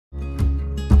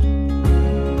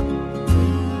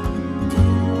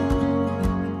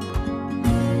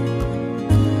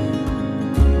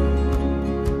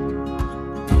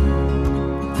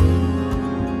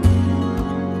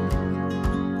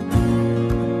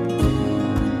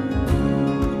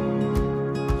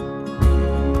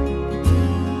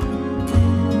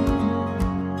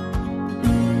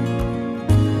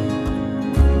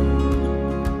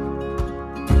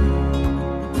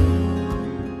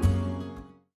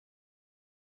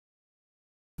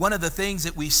One of the things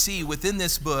that we see within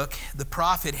this book, the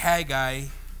prophet Haggai,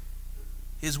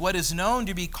 is what is known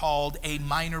to be called a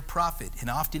minor prophet. And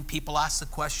often people ask the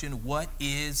question, what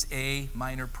is a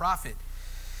minor prophet?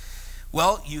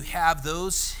 Well, you have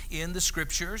those in the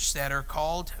scriptures that are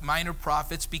called minor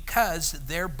prophets because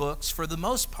their books, for the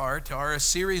most part, are a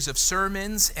series of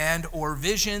sermons and or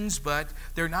visions, but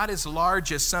they're not as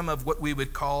large as some of what we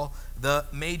would call the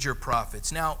major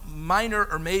prophets. Now, minor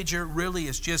or major really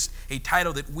is just a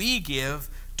title that we give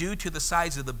due to the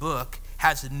size of the book,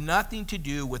 has nothing to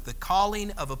do with the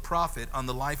calling of a prophet on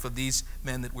the life of these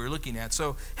men that we're looking at.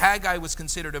 So Haggai was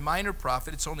considered a minor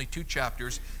prophet. It's only 2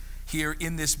 chapters here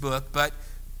in this book, but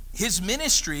his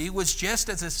ministry was just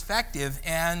as effective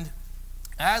and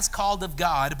as called of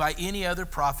God by any other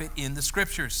prophet in the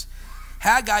scriptures.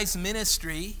 Haggai's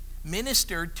ministry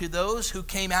ministered to those who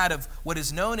came out of what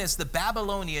is known as the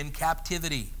Babylonian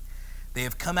captivity. They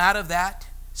have come out of that.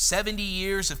 70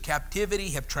 years of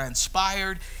captivity have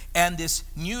transpired, and this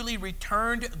newly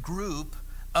returned group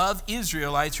of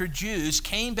Israelites or Jews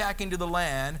came back into the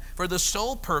land for the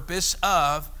sole purpose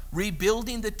of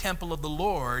rebuilding the temple of the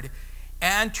Lord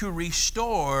and to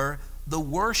restore the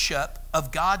worship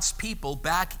of God's people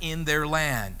back in their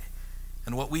land.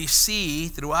 And what we see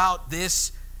throughout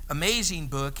this amazing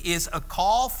book is a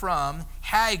call from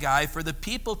Haggai for the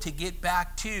people to get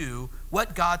back to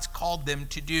what God's called them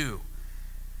to do.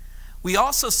 We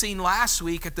also seen last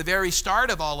week at the very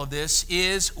start of all of this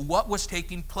is what was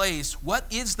taking place. What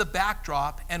is the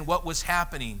backdrop and what was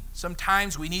happening?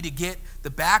 Sometimes we need to get the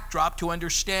backdrop to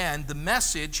understand the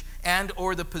message and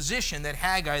or the position that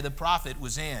Haggai the prophet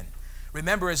was in.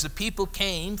 Remember, as the people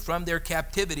came from their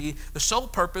captivity, the sole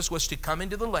purpose was to come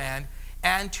into the land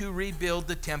and to rebuild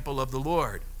the temple of the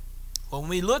Lord. When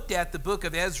we looked at the book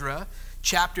of Ezra,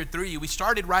 chapter 3, we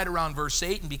started right around verse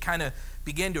 8 and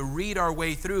began to read our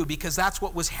way through, because that's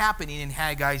what was happening in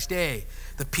Haggai's day.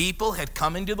 The people had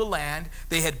come into the land.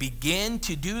 They had begun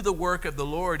to do the work of the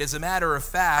Lord. As a matter of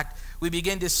fact, we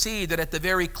begin to see that at the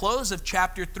very close of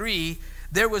chapter 3,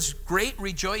 there was great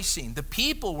rejoicing. The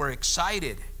people were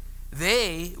excited.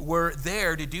 They were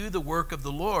there to do the work of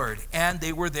the Lord, and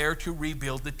they were there to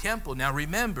rebuild the temple. Now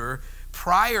remember,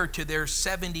 prior to their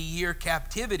 70-year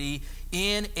captivity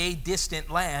in a distant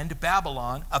land,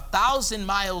 Babylon, 1,000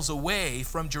 miles away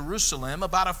from Jerusalem,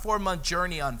 about a 4-month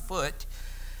journey on foot,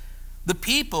 the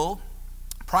people,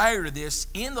 prior to this,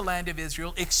 in the land of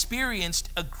Israel, experienced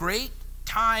a great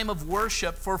time of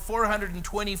worship for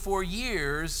 424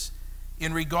 years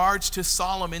in regards to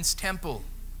Solomon's temple.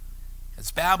 As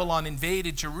Babylon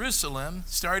invaded Jerusalem,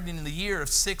 starting in the year of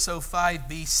 605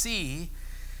 BC,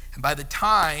 and by the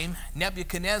time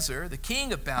Nebuchadnezzar, the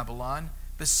king of Babylon,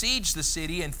 besieged the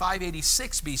city in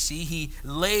 586 BC, he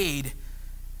laid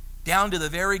down to the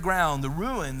very ground the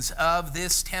ruins of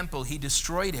this temple. He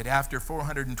destroyed it after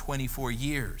 424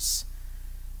 years.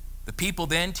 The people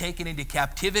then taken into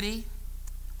captivity.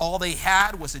 All they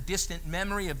had was a distant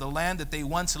memory of the land that they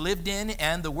once lived in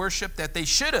and the worship that they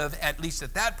should have, at least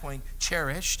at that point,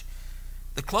 cherished.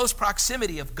 The close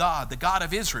proximity of God, the God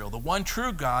of Israel, the one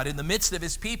true God in the midst of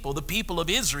his people, the people of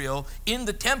Israel in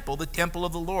the temple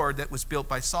of the Lord that was built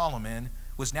by Solomon,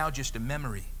 was now just a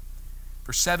memory.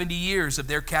 For 70 years of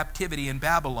their captivity in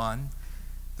Babylon,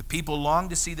 the people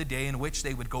longed to see the day in which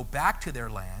they would go back to their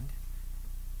land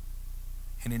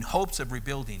and in hopes of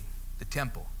rebuilding the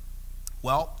temple.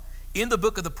 Well, in the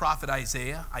book of the prophet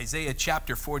Isaiah, Isaiah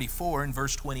chapter 44 and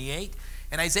verse 28,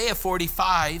 and Isaiah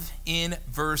 45 in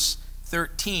verse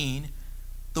 13,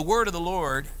 the word of the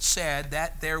Lord said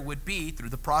that there would be, through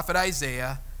the prophet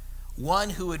Isaiah,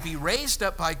 one who would be raised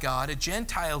up by God, a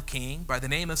Gentile king by the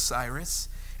name of Cyrus,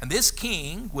 and this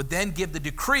king would then give the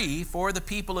decree for the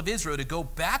people of Israel to go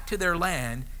back to their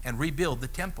land and rebuild the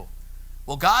temple.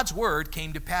 Well, God's word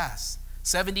came to pass.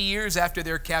 70 years after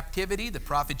their captivity, the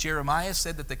prophet Jeremiah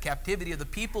said that the captivity of the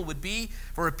people would be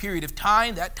for a period of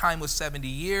time. That time was 70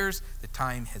 years. The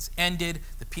time has ended.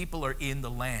 The people are in the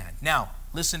land. Now,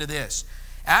 listen to this.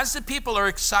 As the people are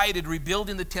excited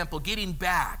rebuilding the temple, getting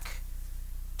back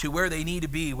to where they need to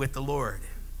be with the Lord,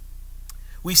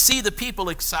 we see the people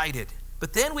excited.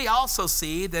 But then we also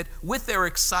see that with their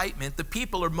excitement, the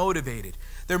people are motivated.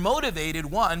 They're motivated,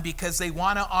 one, because they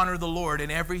want to honor the Lord in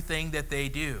everything that they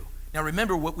do. Now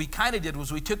remember, what we kind of did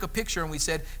was we took a picture and we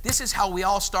said, this is how we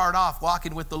all start off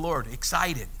walking with the Lord.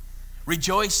 Excited,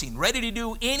 rejoicing, ready to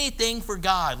do anything for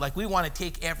God, like we want to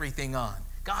take everything on.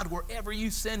 God, wherever you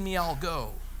send me, I'll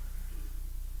go.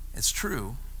 It's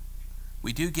true.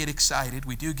 We do get excited.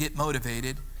 We do get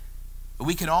motivated. But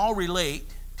we can all relate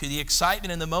to the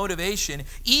excitement and the motivation,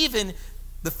 even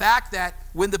the fact that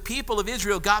when the people of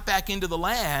Israel got back into the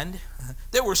land,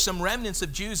 there were some remnants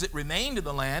of Jews that remained in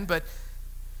the land, but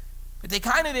they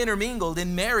kind of intermingled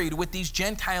and married with these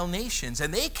Gentile nations.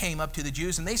 And they came up to the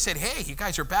Jews and they said, hey, you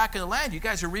guys are back in the land. You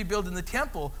guys are rebuilding the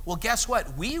temple. Well, guess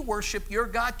what? We worship your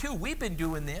God too. We've been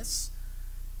doing this.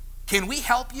 Can we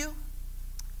help you?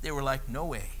 They were like, no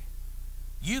way.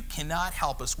 You cannot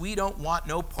help us. We don't want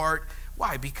no part.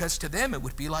 Why? Because to them it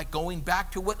would be like going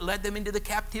back to what led them into the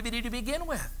captivity to begin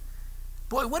with.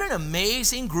 Boy, what an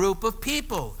amazing group of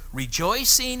people.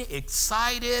 Rejoicing,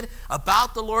 excited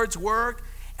about the Lord's work.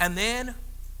 And then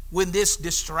when this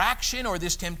distraction or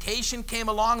this temptation came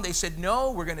along, they said,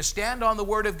 no, we're going to stand on the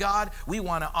Word of God. We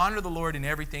want to honor the Lord in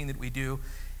everything that we do.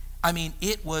 I mean,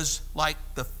 it was like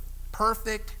the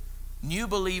perfect new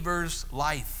believer's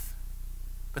life.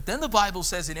 But then the Bible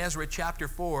says in Ezra chapter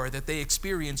 4 that they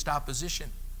experienced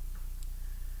opposition.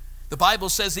 The Bible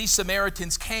says these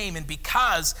Samaritans came, and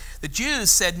because the Jews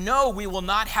said, no, we will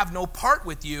not have no part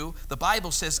with you, the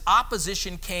Bible says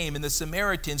opposition came, and the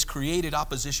Samaritans created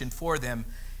opposition for them.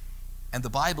 And the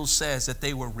Bible says that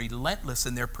they were relentless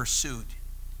in their pursuit,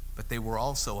 but they were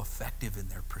also effective in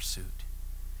their pursuit.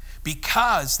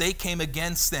 Because they came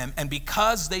against them, and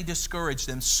because they discouraged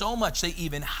them so much, they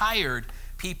even hired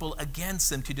people against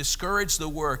them to discourage the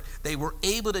work. They were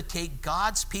able to take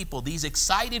God's people, these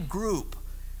excited group,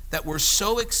 that were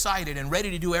so excited and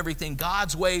ready to do everything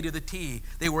God's way to the T.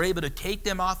 They were able to take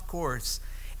them off course.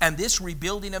 And this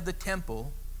rebuilding of the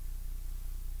temple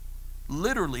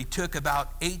literally took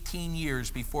about 18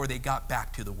 years before they got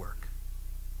back to the work.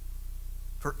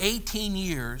 For 18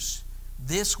 years,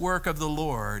 this work of the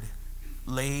Lord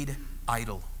laid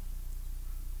idle.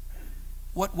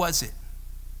 What was it?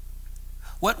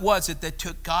 What was it that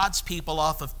took God's people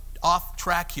off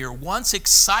track here? Once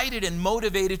excited and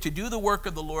motivated to do the work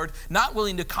of the Lord, not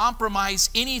willing to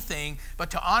compromise anything, but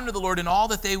to honor the Lord in all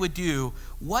that they would do.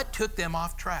 What took them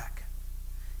off track?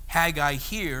 Haggai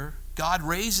here, God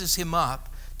raises him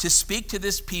up to speak to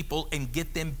this people and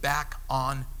get them back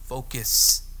on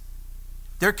focus.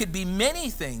 There could be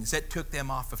many things that took them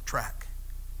off of track.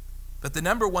 But the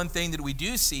number one thing that we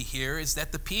do see here is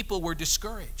that the people were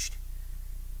discouraged.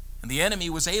 And the enemy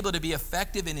was able to be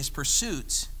effective in his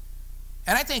pursuits.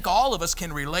 And I think all of us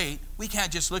can relate. We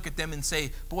can't just look at them and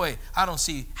say, boy, I don't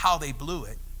see how they blew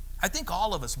it. I think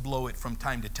all of us blow it from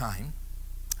time to time.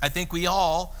 I think we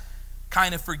all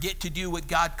kind of forget to do what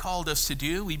God called us to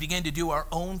do. We begin to do our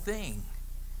own thing.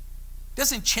 It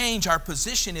doesn't change our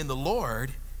position in the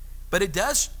Lord, but it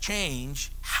does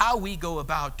change how we go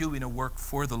about doing a work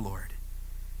for the Lord.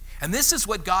 And this is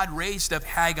what God raised up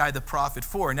Haggai the prophet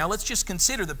for. Now let's just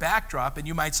consider the backdrop, and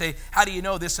you might say, how do you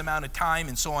know this amount of time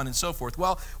and so on and so forth?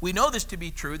 Well, we know this to be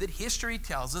true, that history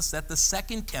tells us that the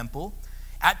second temple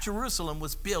at Jerusalem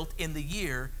was built in the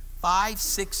year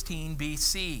 516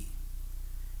 BC.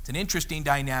 It's an interesting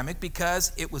dynamic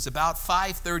because it was about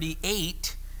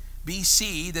 538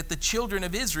 BC that the children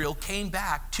of Israel came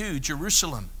back to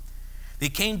Jerusalem. They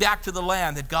came back to the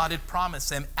land that God had promised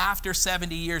them after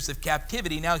 70 years of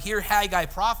captivity. Now here Haggai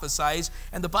prophesies,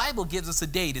 and the Bible gives us a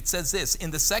date. It says this, in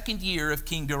the 2nd year of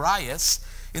King Darius,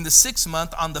 in the 6th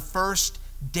month, on the 1st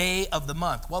day of the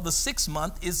month. Well, the 6th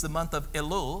month is the month of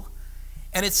Elul,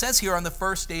 and it says here on the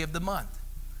 1st day of the month.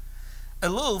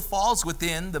 Elul falls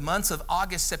within the months of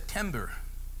August, September.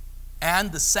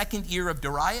 And the 2nd year of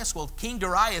Darius, well, King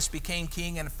Darius became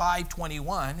king in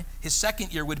 521. His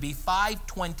 2nd year would be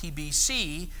 520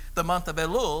 BC. The month of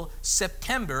Elul,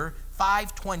 September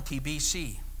 520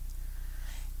 BC.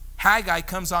 Haggai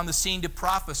comes on the scene to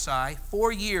prophesy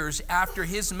 4 years after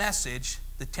his message,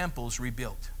 the temple's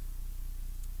rebuilt.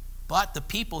 But the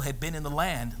people had been in the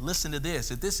land. Listen to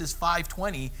this. If this is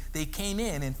 520, they came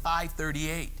in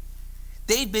 538.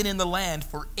 They'd been in the land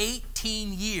for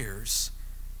 18 years.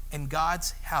 And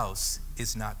God's house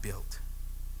is not built.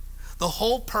 The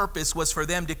whole purpose was for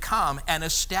them to come and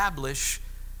establish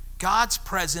God's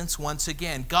presence once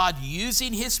again. God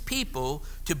using his people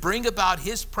to bring about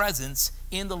his presence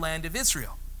in the land of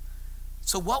Israel.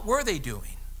 So what were they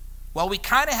doing? Well, we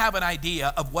kind of have an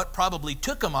idea of what probably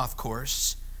took them off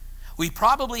course. We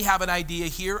probably have an idea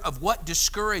here of what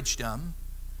discouraged them.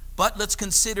 But let's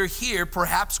consider here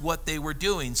perhaps what they were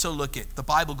doing. So look at, the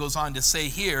Bible goes on to say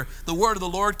here, the word of the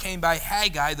Lord came by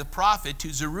Haggai the prophet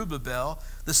to Zerubbabel,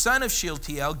 the son of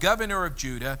Shealtiel, governor of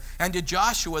Judah, and to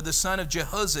Joshua the son of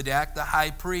Jehozadak, the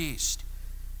high priest.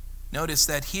 Notice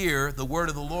that here the word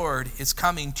of the Lord is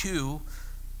coming to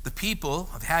the people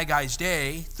of Haggai's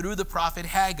day through the prophet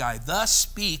Haggai. Thus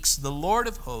speaks the Lord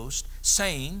of hosts,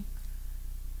 saying,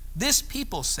 this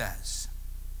people says.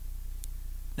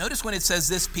 Notice when it says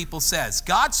this people says.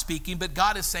 God's speaking, but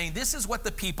God is saying this is what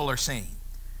the people are saying.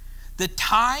 The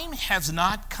time has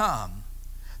not come,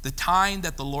 the time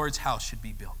that the Lord's house should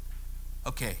be built.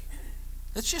 Okay,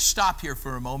 let's just stop here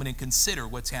for a moment and consider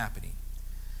what's happening.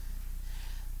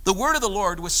 The word of the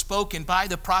Lord was spoken by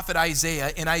the prophet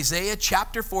Isaiah in Isaiah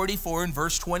chapter 44 and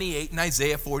verse 28 and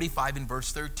Isaiah 45 and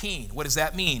verse 13. What does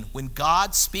that mean? When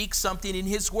God speaks something in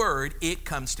his word, it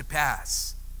comes to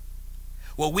pass.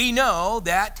 Well, we know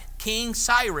that King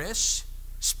Cyrus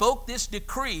spoke this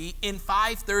decree in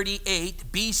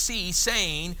 538 BC,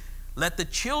 saying, let the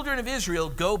children of Israel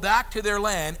go back to their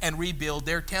land and rebuild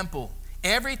their temple.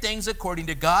 Everything's according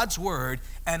to God's word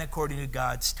and according to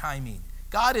God's timing.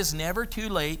 God is never too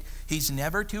late. He's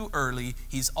never too early.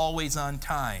 He's always on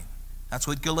time. That's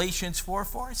what Galatians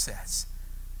 4:4 says.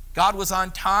 God was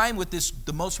on time with this.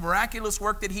 The most miraculous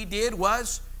work that he did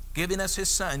was giving us his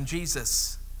son,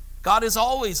 Jesus. God is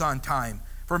always on time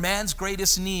for man's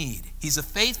greatest need. He's a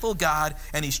faithful God,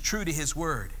 and he's true to his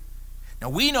word. Now,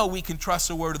 we know we can trust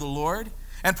the word of the Lord,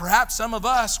 and perhaps some of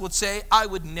us would say, I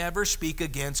would never speak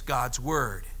against God's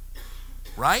word.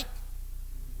 Right?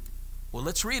 Well,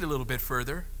 let's read a little bit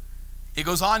further. It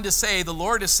goes on to say, the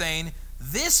Lord is saying,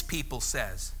 this people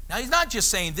says. Now, he's not just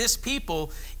saying this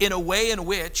people in a way in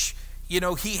which,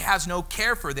 he has no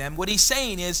care for them. What he's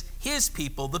saying is his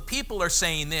people, the people are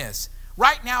saying this.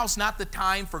 Right now is not the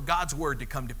time for God's word to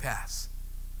come to pass.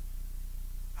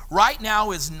 Right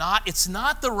now it's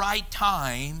not the right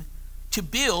time to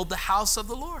build the house of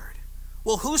the Lord.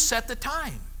 Well, who set the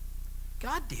time?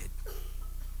 God did.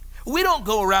 We don't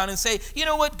go around and say, you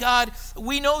know what, God,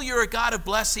 we know you're a God of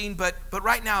blessing, but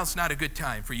right now it's not a good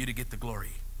time for you to get the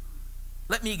glory.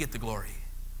 Let me get the glory.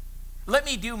 Let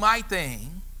me do my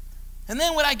thing, and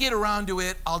then when I get around to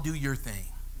it, I'll do your thing.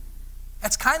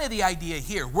 That's kind of the idea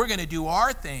here. We're going to do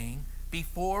our thing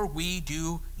before we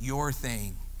do your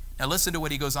thing. Now listen to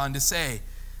what he goes on to say.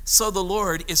 So the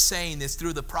Lord is saying this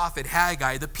through the prophet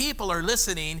Haggai. The people are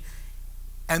listening,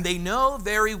 and they know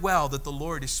very well that the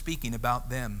Lord is speaking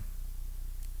about them.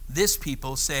 This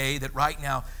people say that right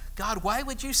now, God, why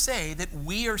would you say that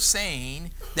we are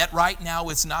saying that right now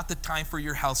is not the time for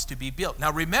your house to be built?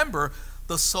 Now remember,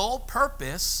 the sole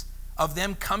purpose of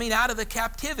them coming out of the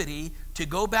captivity to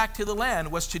go back to the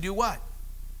land was to do what?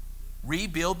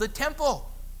 Rebuild the temple.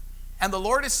 And the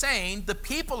Lord is saying, the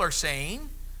people are saying,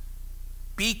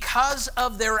 because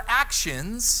of their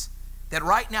actions, that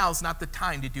right now is not the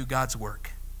time to do God's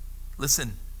work.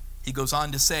 Listen, he goes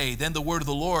on to say, then the word of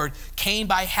the Lord came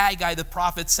by Haggai the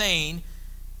prophet, saying,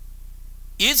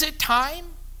 is it time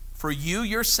for you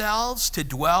yourselves to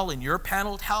dwell in your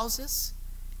paneled houses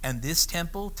and this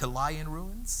temple to lie in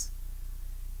ruins?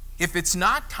 If it's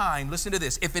not time, listen to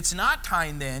this, if it's not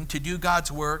time then to do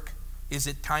God's work, is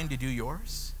it time to do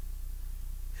yours?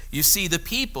 You see, the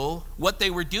people, what they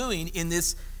were doing in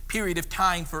this period of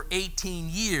time for 18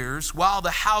 years, while the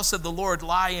house of the Lord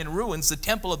lie in ruins, the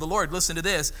temple of the Lord, listen to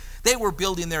this, they were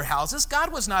building their houses.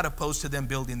 God was not opposed to them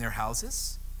building their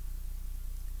houses.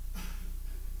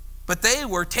 But they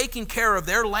were taking care of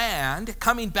their land,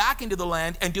 coming back into the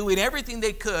land and doing everything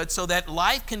they could so that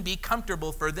life can be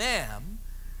comfortable for them.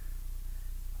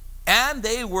 And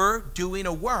they were doing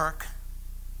a work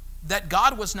that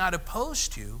God was not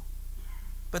opposed to,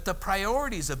 but the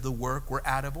priorities of the work were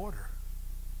out of order.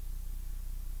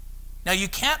 Now, you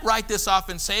can't write this off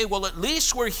and say, well, at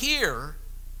least we're here,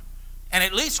 and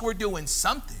at least we're doing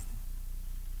something.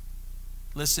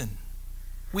 Listen,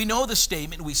 we know the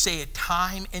statement. We say it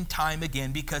time and time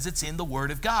again because it's in the Word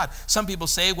of God. Some people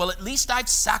say, well, at least I've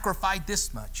sacrificed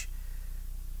this much.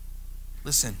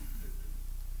 Listen,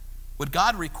 what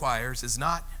God requires is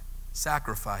not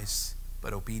sacrifice,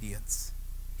 but obedience.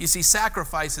 You see,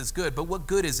 sacrifice is good, but what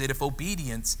good is it if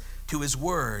obedience to His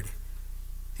Word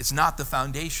is not the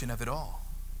foundation of it all?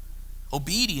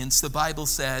 Obedience, the Bible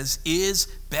says, is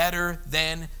better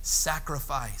than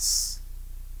sacrifice.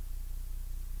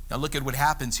 Now look at what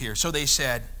happens here. So they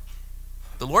said,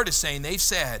 the Lord is saying, they've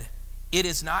said, it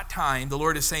is not time. The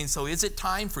Lord is saying, so is it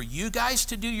time for you guys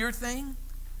to do your thing?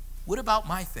 What about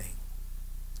my thing?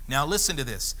 Now listen to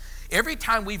this. Every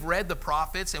time we've read the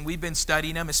prophets and we've been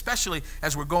studying them, especially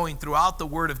as we're going throughout the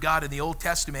Word of God in the Old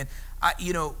Testament,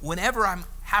 whenever I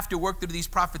have to work through these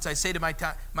prophets, I say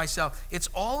to myself, it's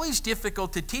always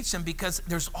difficult to teach them because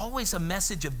there's always a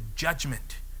message of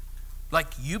judgment. Like,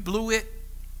 you blew it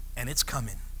and it's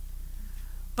coming.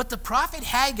 But the prophet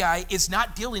Haggai is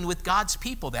not dealing with God's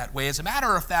people that way. As a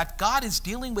matter of fact, God is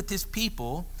dealing with His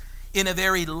people in a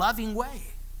very loving way.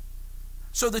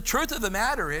 So the truth of the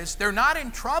matter is, they're not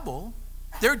in trouble,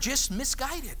 they're just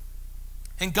misguided.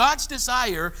 And God's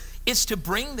desire It's to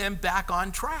bring them back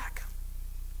on track.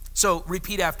 So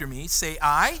repeat after me. Say,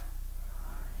 I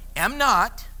am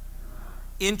not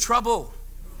in trouble.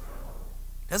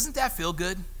 Doesn't that feel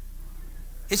good?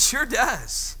 It sure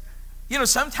does. You know,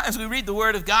 sometimes we read the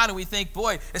Word of God and we think,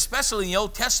 boy, especially in the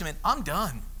Old Testament, I'm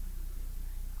done.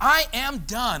 I am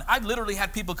done. I've literally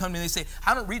had people come to me and they say,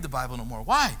 I don't read the Bible no more.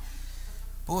 Why?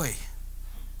 Boy,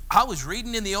 I was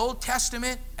reading in the Old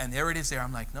Testament and there it is there.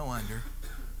 I'm like, no wonder.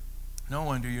 No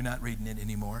wonder you're not reading it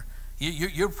anymore.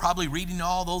 You're probably reading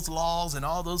all those laws and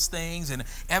all those things and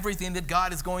everything that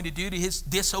God is going to do to his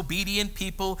disobedient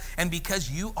people. And because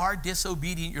you are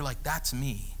disobedient, you're like, that's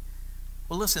me.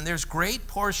 Well, listen, there's great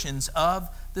portions of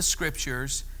the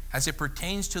scriptures as it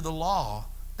pertains to the law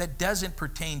that doesn't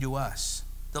pertain to us.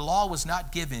 The law was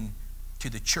not given to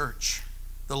the church.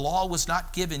 The law was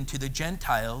not given to the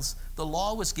Gentiles. The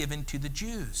law was given to the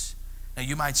Jews. Now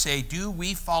you might say, do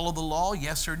we follow the law?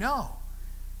 Yes or no?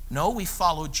 No, we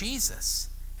follow Jesus.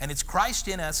 And it's Christ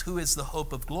in us who is the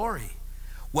hope of glory.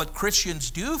 What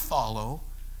Christians do follow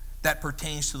that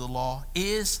pertains to the law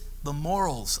is the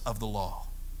morals of the law.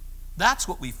 That's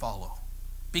what we follow.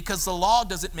 Because the law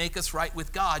doesn't make us right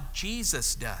with God.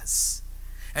 Jesus does.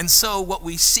 And so what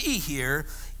we see here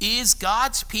is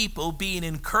God's people being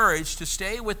encouraged to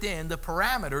stay within the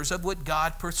parameters of what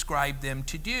God prescribed them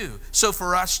to do. So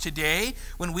for us today,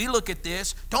 when we look at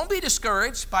this, don't be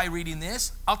discouraged by reading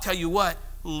this. I'll tell you what,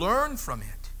 learn from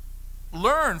it.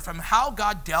 Learn from how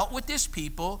God dealt with this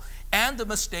people and the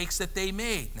mistakes that they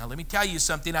made. Now let me tell you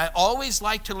something. I always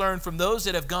like to learn from those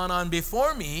that have gone on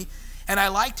before me, and I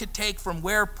like to take from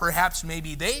where perhaps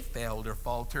maybe they failed or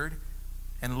faltered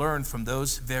and learn from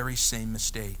those very same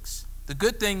mistakes. The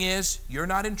good thing is you're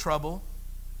not in trouble.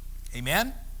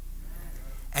 Amen?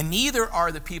 And neither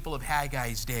are the people of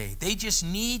Haggai's day. They just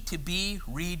need to be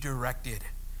redirected.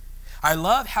 I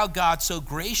love how God so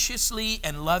graciously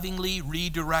and lovingly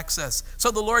redirects us. So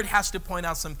the Lord has to point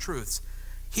out some truths.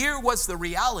 Here was the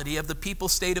reality of the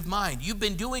people's state of mind. You've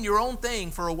been doing your own thing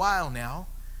for a while now,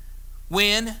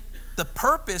 when the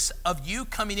purpose of you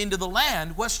coming into the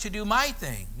land was to do my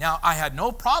thing. Now, I had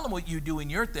no problem with you doing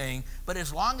your thing, but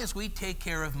as long as we take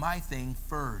care of my thing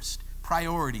first.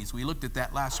 Priorities. We looked at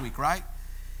that last week, right?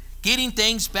 Getting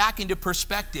things back into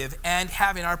perspective and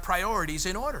having our priorities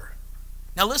in order.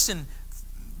 Now, listen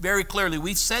very clearly.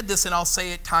 We've said this, and I'll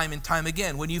say it time and time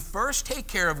again. When you first take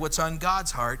care of what's on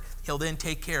God's heart, He'll then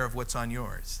take care of what's on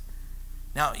yours.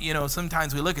 Now, you know,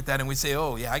 sometimes we look at that and we say,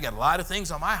 oh, yeah, I got a lot of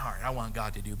things on my heart I want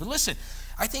God to do. But listen,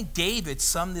 I think David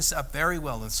summed this up very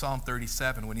well in Psalm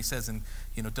 37 when he says,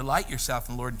 delight yourself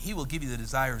in the Lord and He will give you the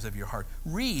desires of your heart.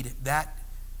 Read that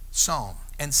psalm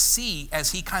and see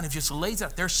as he kind of just lays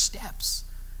out their steps.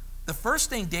 The first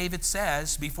thing David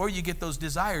says before you get those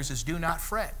desires is do not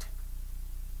fret.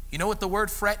 You know what the word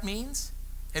fret means?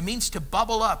 It means to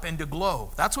bubble up and to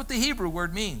glow. That's what the Hebrew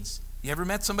word means. You ever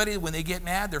met somebody when they get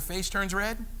mad, their face turns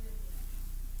red?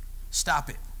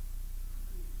 Stop it.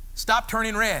 Stop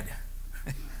turning red.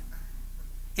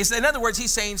 In other words,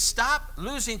 he's saying stop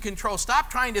losing control. Stop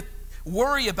trying to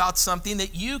worry about something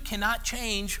that you cannot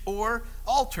change or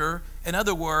alter. In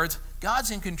other words, God's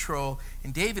in control.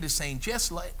 And David is saying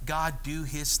just let God do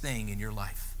His thing in your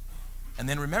life. And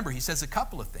then remember, he says a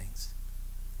couple of things.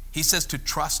 He says to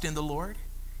trust in the Lord.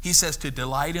 He says to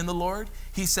delight in the Lord.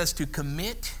 He says to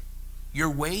commit your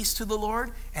ways to the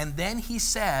Lord, and then he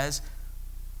says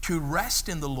to rest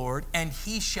in the Lord, and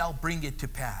He shall bring it to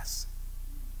pass.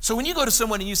 So when you go to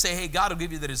someone and you say, hey, God will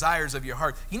give you the desires of your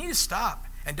heart, you need to stop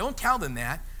and don't tell them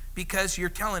that, because you're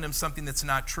telling them something that's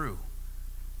not true.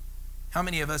 How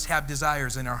many of us have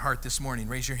desires in our heart this morning?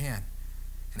 Raise your hand.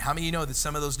 And how many of you know that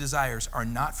some of those desires are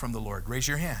not from the Lord? Raise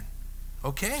your hand.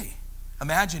 Okay.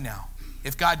 Imagine now,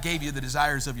 if God gave you the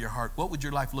desires of your heart, what would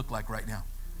your life look like right now?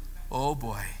 Oh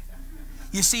boy.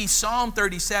 You see, Psalm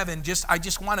 37, I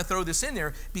just want to throw this in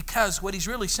there because what he's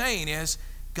really saying is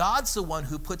God's the one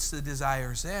who puts the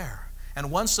desires there.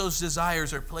 And once those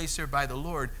desires are placed there by the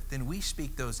Lord, then we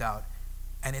speak those out.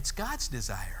 And it's God's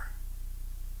desire.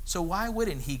 So why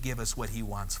wouldn't He give us what He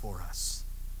wants for us?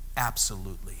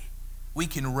 Absolutely. We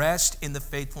can rest in the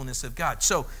faithfulness of God.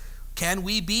 So can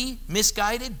we be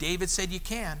misguided? David said you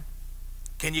can.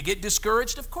 Can you get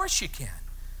discouraged? Of course you can.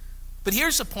 But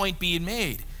here's the point being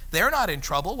made. They're not in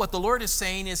trouble. What the Lord is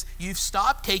saying is, you've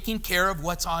stopped taking care of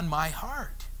what's on my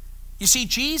heart. You see,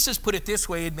 Jesus put it this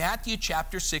way in Matthew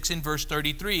chapter 6 and verse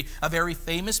 33, a very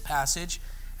famous passage.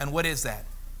 And what is that?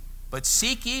 But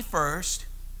seek ye first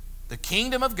the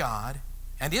kingdom of God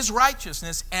and His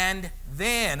righteousness, and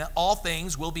then all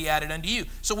things will be added unto you.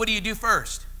 So what do you do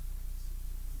first?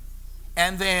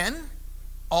 And then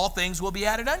all things will be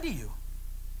added unto you.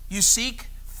 You seek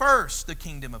first the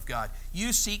kingdom of God.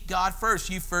 You seek God first.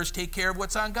 You first take care of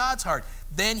what's on God's heart.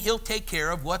 Then He'll take care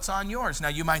of what's on yours. Now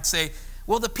you might say,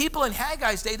 well, the people in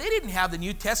Haggai's day, they didn't have the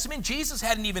New Testament. Jesus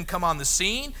hadn't even come on the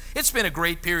scene. It's been a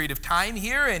great period of time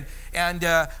here.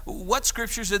 And what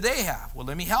scriptures did they have? Well,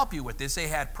 let me help you with this. They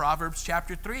had Proverbs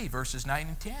chapter 3, verses 9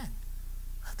 and 10.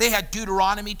 They had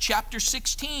Deuteronomy chapter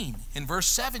 16 in verse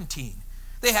 17.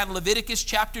 They had Leviticus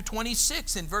chapter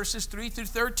 26 in verses 3 through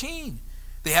 13.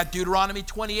 They had Deuteronomy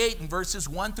 28 in verses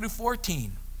 1 through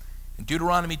 14. And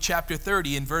Deuteronomy chapter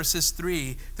 30 in verses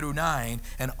 3 through 9.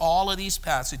 And all of these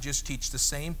passages teach the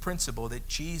same principle that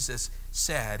Jesus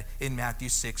said in Matthew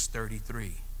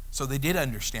 6:33. So they did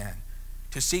understand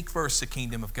to seek first the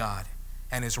kingdom of God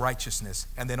and His righteousness,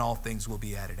 and then all things will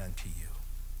be added unto you.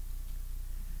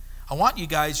 I want you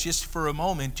guys just for a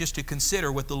moment just to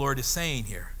consider what the Lord is saying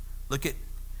here. Look at,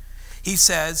 He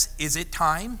says, is it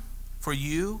time for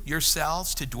you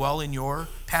yourselves to dwell in your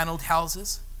paneled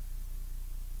houses?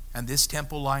 And this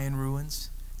temple lie in ruins.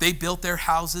 They built their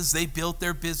houses, they built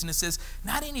their businesses,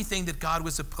 not anything that God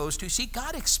was opposed to. See,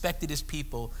 God expected His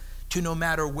people to, no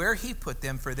matter where He put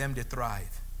them, for them to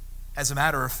thrive. As a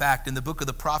matter of fact, in the book of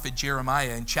the prophet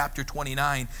Jeremiah, in chapter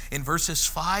 29, in verses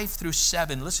 5 through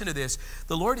 7, listen to this.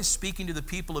 The Lord is speaking to the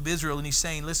people of Israel, and He's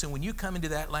saying, listen, when you come into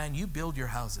that land, you build your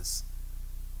houses.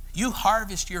 You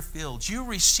harvest your fields. You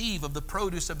receive of the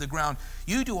produce of the ground.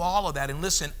 You do all of that. And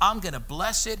listen, I'm going to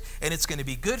bless it, and it's going to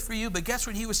be good for you. But guess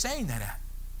what He was saying that at?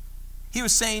 He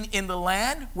was saying, in the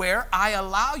land where I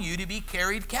allow you to be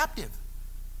carried captive.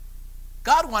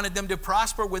 God wanted them to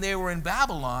prosper when they were in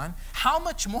Babylon. How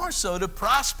much more so to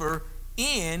prosper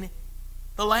in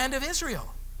the land of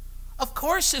Israel? Of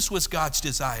course this was God's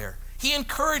desire. He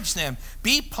encouraged them,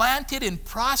 be planted and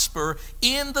prosper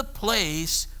in the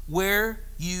place where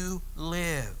you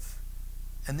live.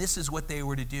 And this is what they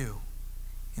were to do.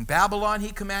 In Babylon, He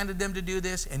commanded them to do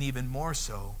this, and even more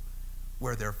so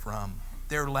where they're from,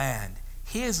 their land,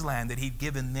 His land that He'd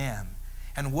given them.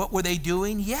 And what were they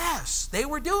doing? Yes, they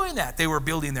were doing that. They were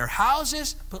building their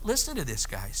houses. But listen to this,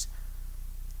 guys.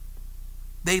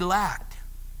 They lacked.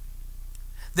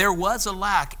 There was a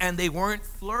lack, and they weren't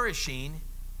flourishing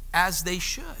as they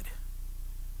should.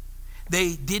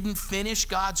 They didn't finish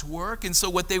God's work, and so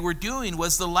what they were doing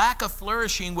was the lack of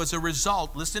flourishing was a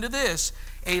result. Listen to this.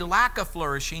 A lack of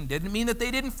flourishing didn't mean that they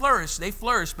didn't flourish. They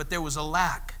flourished, but there was a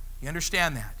lack. You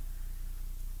understand that?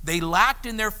 They lacked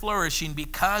in their flourishing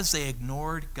because they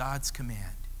ignored God's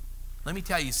command. Let me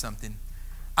tell you something.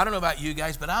 I don't know about you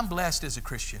guys, but I'm blessed as a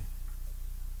Christian.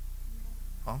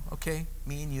 Oh, okay,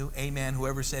 me and you, amen.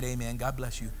 Whoever said amen, God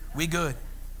bless you. We good.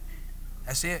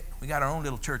 That's it. We got our own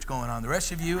little church going on. The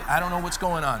rest of you, I don't know what's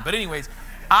going on. But anyways,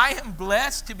 I am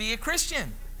blessed to be a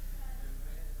Christian.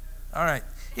 All right.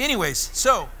 Anyways,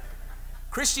 so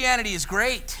Christianity is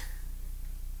great.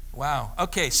 Wow.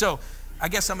 Okay, so I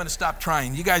guess I'm going to stop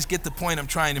trying. You guys get the point I'm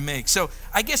trying to make. So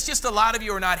I guess just a lot of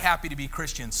you are not happy to be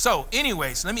Christians. So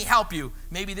anyways, let me help you.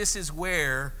 Maybe this is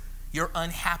where your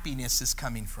unhappiness is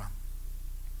coming from.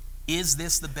 Is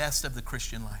this the best of the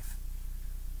Christian life?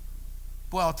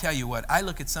 Well, I'll tell you what. I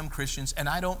look at some Christians and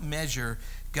I don't measure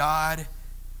God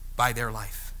by their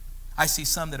life. I see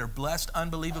some that are blessed,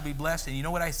 unbelievably blessed. And you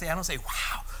know what I say? I don't say,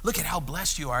 wow, look at how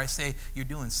blessed you are. I say, you're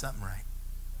doing something right.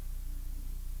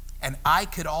 And I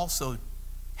could also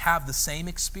have the same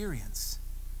experience.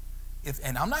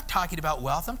 And I'm not talking about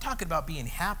wealth. I'm talking about being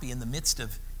happy in the midst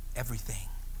of everything.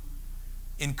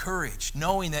 Encouraged,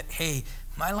 knowing that, hey,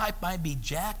 my life might be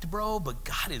jacked, bro, but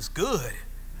God is good.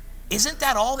 Isn't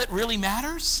that all that really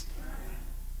matters?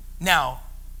 Now,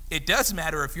 it does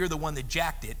matter if you're the one that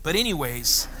jacked it. But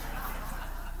anyways,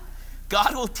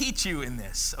 God will teach you in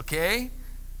this, okay?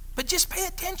 But just pay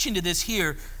attention to this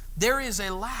here. There is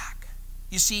a lack.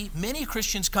 You see, many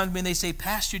Christians come to me and they say,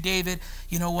 Pastor David,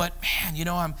 you know what, man, you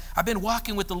know, I've been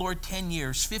walking with the Lord 10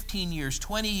 years, 15 years,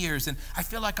 20 years, and I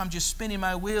feel like I'm just spinning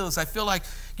my wheels. I feel like,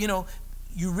 you know,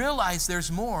 you realize there's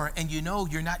more, and you know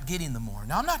you're not getting the more.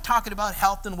 Now, I'm not talking about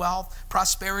health and wealth,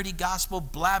 prosperity gospel,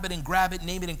 blab it and grab it,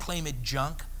 name it and claim it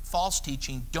junk, false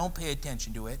teaching. Don't pay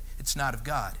attention to it. It's not of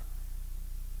God.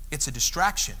 It's a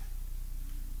distraction.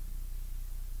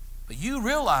 But you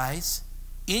realize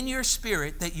in your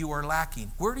spirit that you are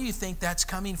lacking. Where do you think that's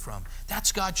coming from?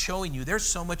 That's God showing you there's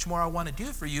so much more I want to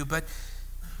do for you, but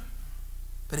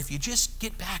if you just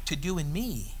get back to doing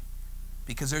me,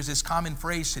 because there's this common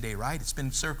phrase today, right? It's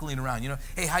been circling around. You know,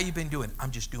 hey, how you been doing? I'm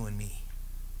just doing me.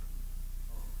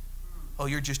 Oh,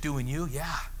 you're just doing you?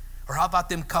 Yeah. Or how about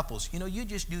them couples? You know, you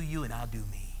just do you and I'll do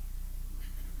me.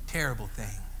 Terrible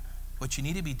thing. What you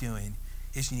need to be doing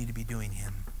is you need to be doing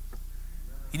Him.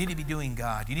 You need to be doing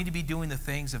God. You need to be doing the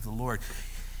things of the Lord.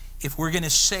 If we're going to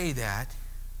say that,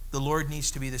 the Lord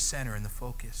needs to be the center and the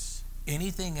focus.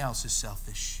 Anything else is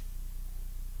selfish.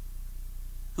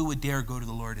 Who would dare go to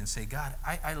the Lord and say, God,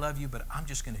 I love you, but I'm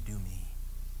just going to do me?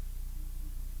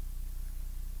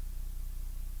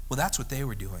 Well, that's what they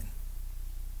were doing.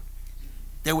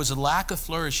 There was a lack of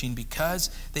flourishing because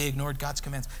they ignored God's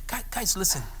commands. Guys,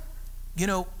 listen. You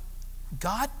know,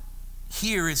 God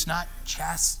here is not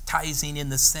chastising in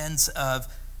the sense of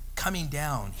coming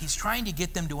down. He's trying to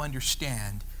get them to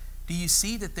understand, do you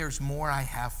see that there's more I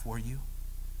have for you?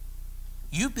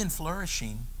 You've been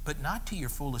flourishing, but not to your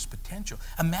fullest potential.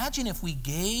 Imagine if we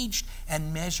gauged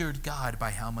and measured God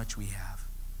by how much we have.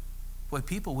 Boy,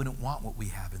 people wouldn't want what we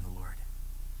have in the Lord.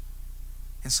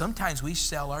 And sometimes we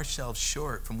sell ourselves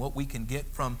short from what we can get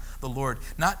from the Lord.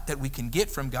 Not that we can get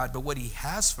from God, but what He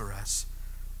has for us.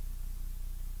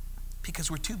 Because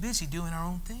we're too busy doing our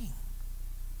own thing.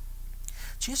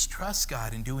 Just trust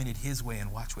God in doing it His way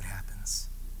and watch what happens.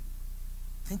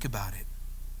 Think about it.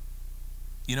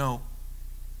 You know,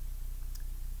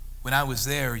 when I was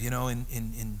there, you know,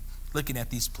 in looking at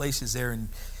these places there in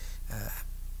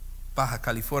Baja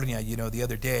California, you know, the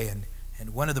other day, and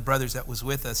one of the brothers that was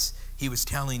with us, he was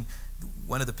telling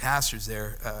one of the pastors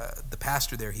there, the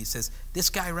pastor there, he says, this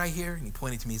guy right here, and he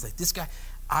pointed to me, he's like, this guy,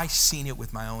 I seen it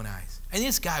with my own eyes. And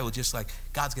this guy was just like,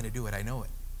 God's going to do it, I know it.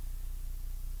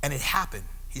 And it happened.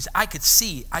 I could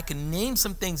see, I can name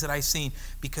some things that I seen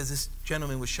because this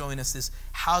gentleman was showing us this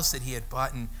house that he had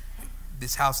bought, in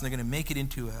this house, and they're going to make it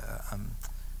into an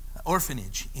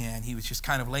orphanage. And he was just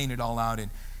kind of laying it all out,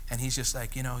 and he's just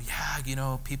like, you know, yeah, you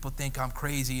know, people think I'm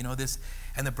crazy, you know, this.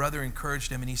 And the brother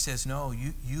encouraged him, and he says, no,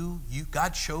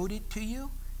 God showed it to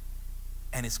you,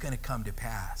 and it's going to come to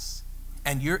pass.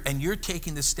 And you're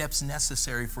taking the steps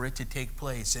necessary for it to take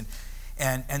place.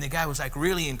 And the guy was like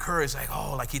really encouraged, like,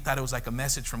 oh, like he thought it was like a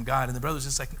message from God. And the brother was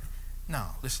just like, no,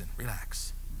 listen,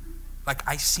 relax. Like,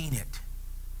 I seen it.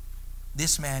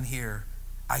 This man here,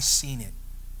 I seen it.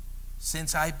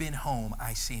 Since I've been home,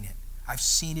 I seen it. I've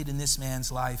seen it in this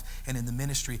man's life and in the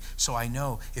ministry, so I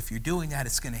know if you're doing that,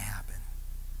 it's going to happen.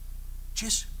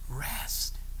 Just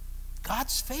rest.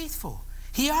 God's faithful.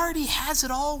 He already has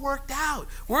it all worked out.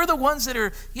 We're the ones that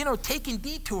are, you know, taking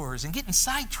detours and getting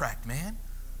sidetracked, man.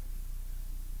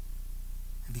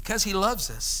 And because He loves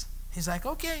us, He's like,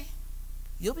 okay,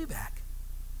 you'll be back.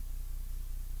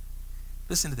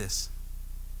 Listen to this.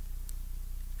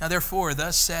 Now, therefore,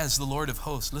 thus says the Lord of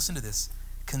hosts, listen to this,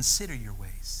 consider your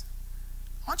ways.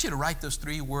 I want you to write those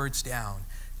 3 words down.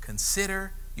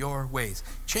 Consider your ways.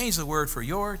 Change the word for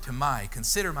your to my.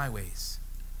 Consider my ways.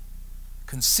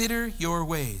 Consider your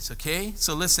ways, okay?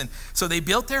 So listen. So they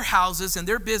built their houses and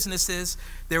their businesses.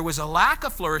 There was a lack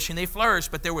of flourishing. They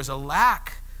flourished, but there was a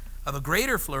lack of a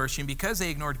greater flourishing because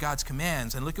they ignored God's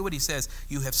commands. And look at what He says.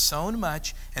 You have sown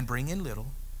much and bring in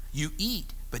little. You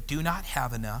eat, but do not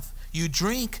have enough. You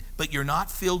drink, but you're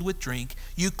not filled with drink.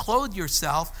 You clothe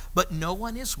yourself, but no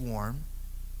one is warm.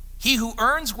 He who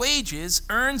earns wages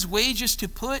to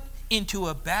put into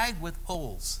a bag with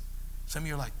holes. Some of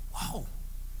you are like, whoa,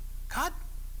 God,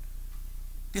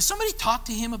 did somebody talk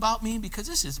to him about me? Because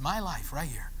this is my life right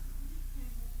here.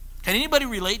 Can anybody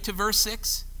relate to verse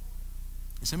 6?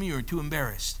 Some of you are too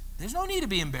embarrassed. There's no need to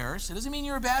be embarrassed. It doesn't mean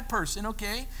you're a bad person,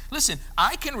 okay? Listen,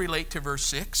 I can relate to verse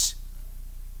 6.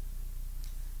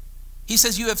 He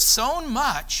says, you have sown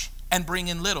much and bring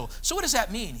in little. So what does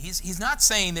that mean? He's not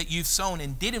saying that you've sown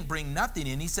and didn't bring nothing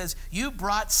in. He says, you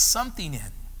brought something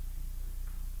in.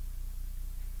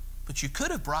 But you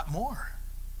could have brought more.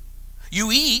 You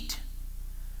eat,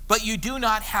 but you do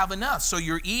not have enough. So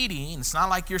you're eating. It's not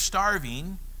like you're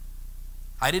starving.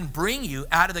 I didn't bring you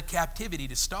out of the captivity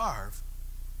to starve,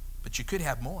 but you could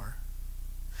have more.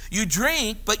 You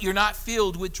drink, but you're not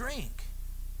filled with drink.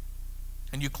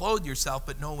 And you clothe yourself,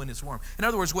 but no one is warm. In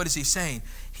other words, what is he saying?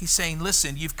 He's saying,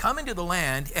 listen, you've come into the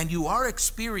land and you are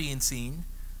experiencing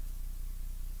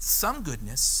some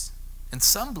goodness and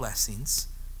some blessings,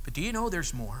 but do you know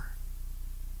there's more?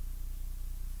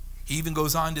 He even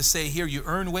goes on to say here, you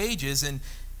earn wages and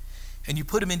you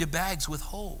put them into bags with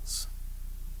holes.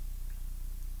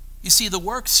 You see, the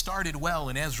work started well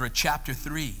in Ezra chapter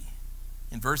 3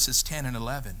 in verses 10 and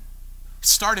 11. It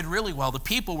started really well. The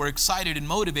people were excited and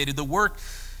motivated. The work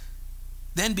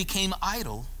then became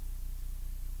idle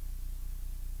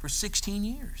for 16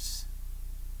 years.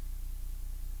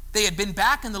 They had been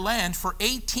back in the land for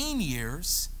 18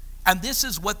 years, and this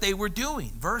is what they were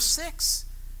doing. Verse 6,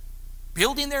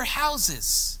 building their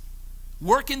houses,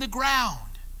 working the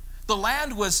ground. The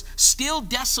land was still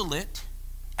desolate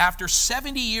after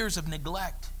 70 years of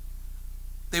neglect.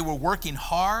 They were working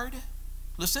hard.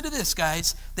 Listen to this,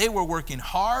 guys. They were working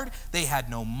hard. They had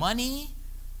no money.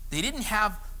 They didn't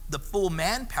have the full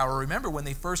manpower. Remember, when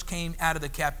they first came out of the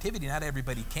captivity, not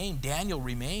everybody came. Daniel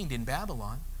remained in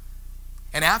Babylon.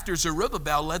 And after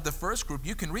Zerubbabel led the first group,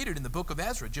 you can read it in the book of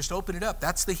Ezra. Just open it up.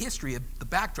 That's the history of the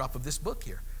backdrop of this book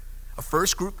here. A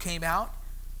first group came out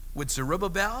with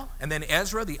Zerubbabel, and then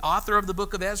Ezra, the author of the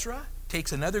book of Ezra,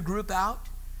 takes another group out.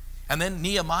 And then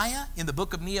Nehemiah, in the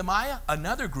book of Nehemiah,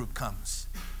 another group comes.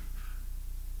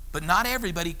 But not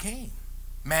everybody came.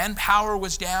 Manpower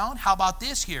was down. How about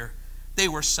this here? They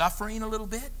were suffering a little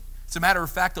bit. As a matter of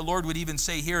fact, the Lord would even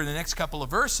say here in the next couple of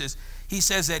verses, he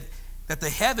says that the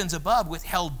heavens above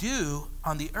withheld dew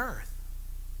on the earth.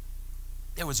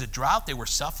 There was a drought. They were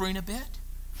suffering a bit.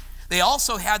 They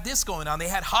also had this going on. They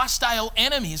had hostile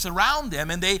enemies around them,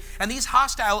 and these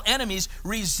hostile enemies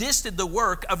resisted the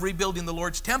work of rebuilding the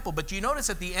Lord's temple. But you notice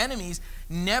that the enemies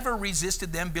never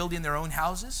resisted them building their own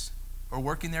houses or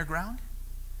working their ground?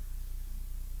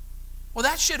 Well,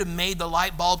 that should have made the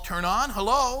light bulb turn on.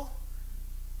 Hello?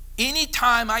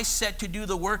 Anytime I set to do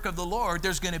the work of the Lord,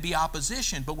 there's going to be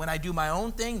opposition. But when I do my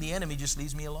own thing, the enemy just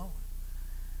leaves me alone.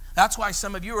 That's why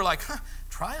some of you are like,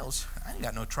 trials? I ain't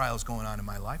got no trials going on in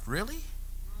my life. Really?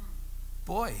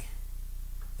 Boy,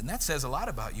 and that says a lot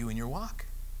about you and your walk.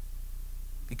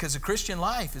 Because the Christian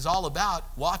life is all about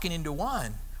walking into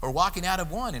one, or walking out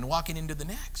of one and walking into the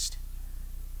next.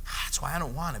 That's why I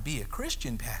don't want to be a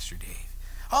Christian, Pastor Dave.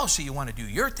 Oh, so you want to do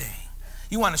your thing.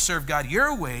 You want to serve God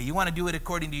your way. You want to do it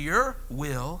according to your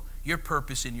will, your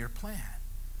purpose, and your plan.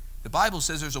 The Bible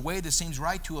says there's a way that seems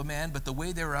right to a man, but the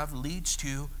way thereof leads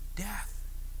to death.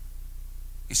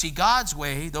 You see, God's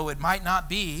way, though it might not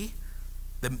be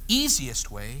the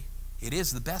easiest way, it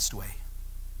is the best way.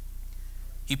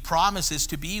 He promises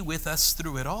to be with us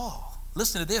through it all.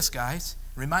 Listen to this, guys.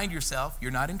 Remind yourself,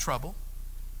 you're not in trouble.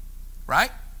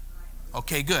 Right?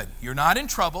 Okay, good. You're not in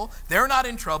trouble. They're not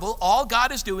in trouble. All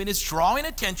God is doing is drawing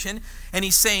attention, and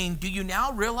he's saying, do you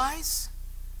now realize?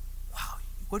 Wow,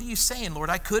 what are you saying, Lord?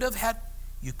 I could have had.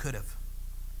 You could have.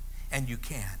 And you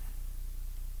can.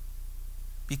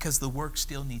 Because the work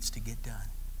still needs to get done.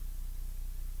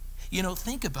 You know,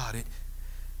 think about it.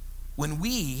 When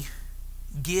we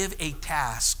give a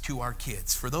task to our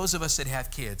kids, for those of us that have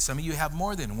kids, some of you have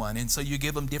more than one, and so you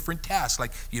give them different tasks.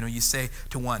 Like, you know, you say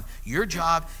to one, your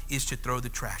job is to throw the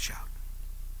trash out.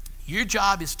 Your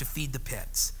job is to feed the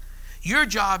pets. Your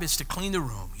job is to clean the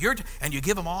room. And you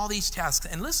give them all these tasks.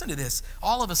 And listen to this.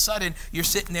 All of a sudden, you're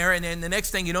sitting there, and then the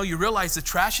next thing you know, you realize the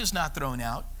trash is not thrown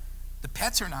out. The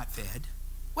pets are not fed.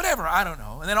 Whatever, I don't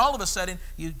know. And then all of a sudden,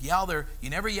 you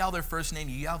never yell their first name,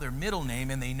 you yell their middle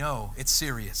name, and they know it's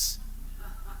serious.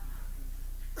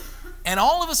 And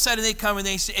all of a sudden they come and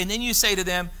then you say to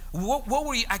them, what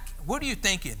are you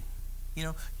thinking? You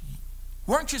know,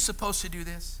 weren't you supposed to do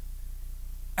this?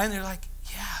 And they're like,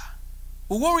 yeah.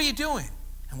 Well, what were you doing?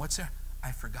 And what's there?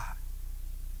 I forgot.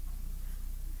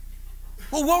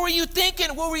 Well, what were you thinking?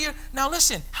 Now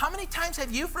listen, how many times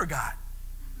have you forgot?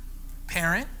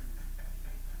 Parent?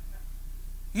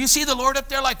 You see the Lord up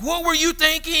there like, what were you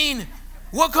thinking?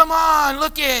 Well, come on,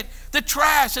 look at the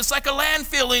trash. It's like a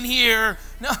landfill in here.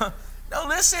 No,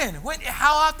 listen.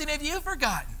 How often have you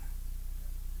forgotten?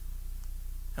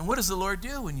 And what does the Lord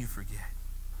do when you forget?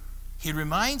 He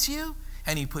reminds you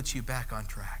and he puts you back on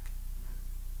track.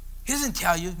 He doesn't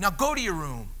tell you, now go to your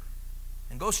room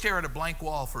and go stare at a blank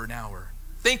wall for an hour.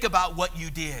 Think about what you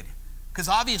did. Because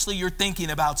obviously you're thinking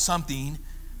about something,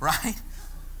 right?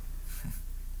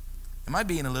 Am I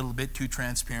being a little bit too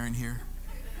transparent here?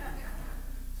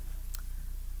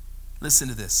 Listen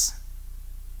to this.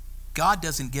 God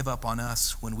doesn't give up on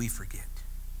us when we forget.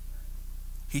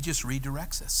 He just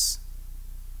redirects us.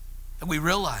 And we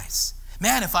realize,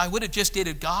 man, if I would have just did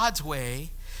it God's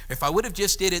way, if I would have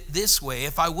just did it this way,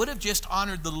 if I would have just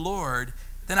honored the Lord,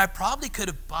 then I probably could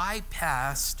have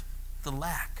bypassed the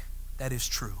lack. That is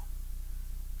true.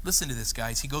 Listen to this,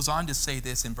 guys. He goes on to say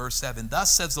this in verse 7.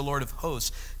 Thus says the Lord of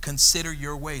hosts, consider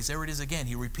your ways. There it is again.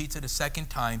 He repeats it a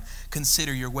second time.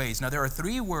 Consider your ways. Now, there are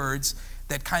three words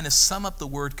that kind of sum up the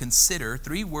word consider.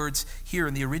 Three words here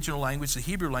in the original language, the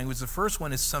Hebrew language. The first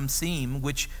one is samsim,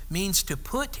 which means to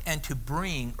put and to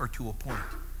bring or to appoint.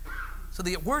 So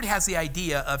the word has the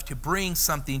idea of to bring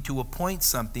something, to appoint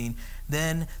something.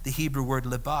 Then the Hebrew word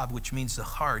lebab, which means the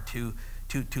heart, to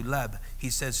leb. He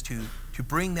says to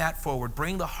bring that forward,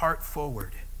 bring the heart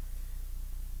forward.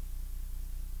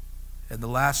 And the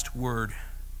last word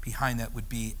behind that would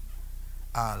be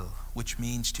al, which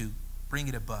means to bring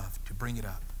it above, to bring it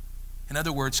up. In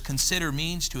other words, consider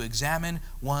means to examine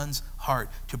one's heart,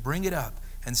 to bring it up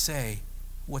and say,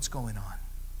 what's going on?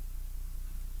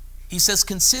 He says,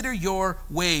 consider your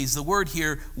ways. The word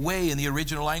here, way, in the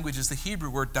original language is the Hebrew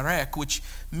word darek, which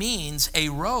means a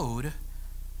road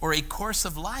or a course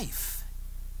of life.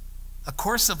 A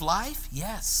course of life?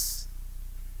 Yes.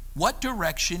 What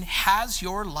direction has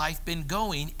your life been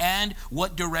going, and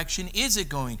what direction is it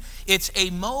going? It's a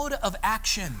mode of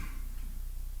action.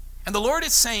 And the Lord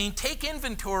is saying, take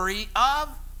inventory of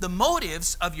the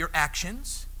motives of your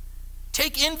actions.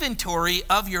 Take inventory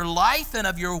of your life and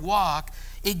of your walk.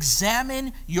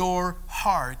 Examine your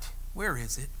heart. Where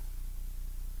is it?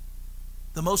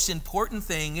 The most important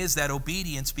thing is that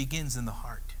obedience begins in the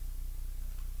heart.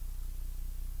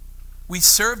 We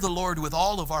serve the Lord with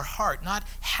all of our heart, not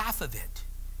half of it.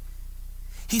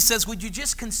 He says, would you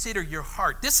just consider your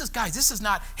heart? This is, guys, this is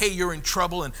not, hey, you're in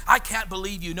trouble and I can't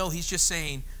believe you. No, he's just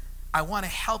saying, I want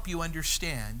to help you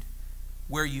understand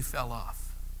where you fell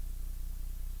off.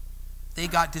 They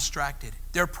got distracted.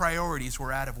 Their priorities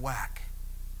were out of whack.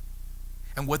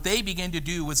 And what they began to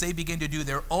do was they began to do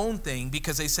their own thing,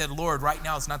 because they said, Lord, right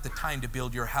now is not the time to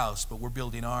build your house, but we're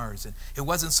building ours. And it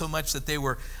wasn't so much that they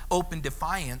were open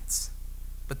defiance,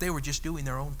 but they were just doing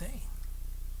their own thing.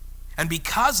 And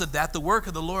because of that, the work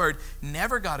of the Lord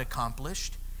never got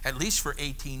accomplished, at least for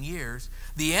 18 years.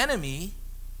 The enemy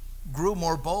grew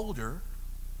more bolder,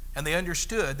 and they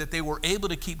understood that they were able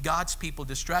to keep God's people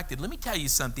distracted. Let me tell you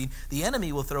something. The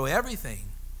enemy will throw everything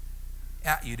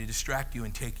at you to distract you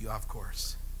and take you off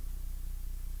course.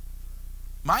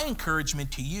 My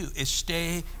encouragement to you is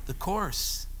stay the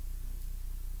course.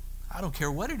 I don't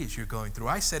care what it is you're going through.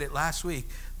 I said it last week.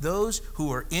 Those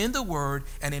who are in the Word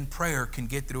and in prayer can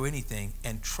get through anything.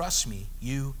 And trust me,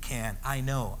 you can. I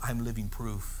know. I'm living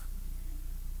proof.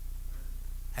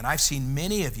 And I've seen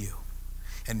many of you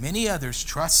and many others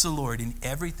trust the Lord in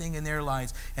everything in their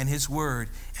lives and His Word.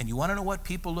 And you want to know what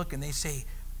people look and they say,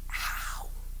 how?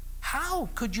 How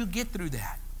could you get through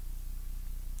that?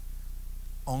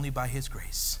 Only by His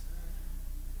grace.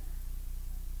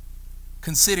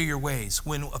 Consider your ways.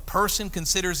 When a person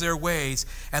considers their ways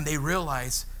and they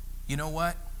realize, you know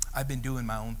what? I've been doing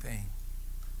my own thing.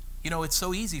 You know, it's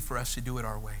so easy for us to do it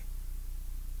our way.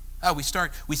 We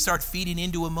start feeding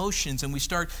into emotions, and we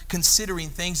start considering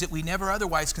things that we never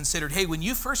otherwise considered. Hey, when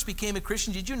you first became a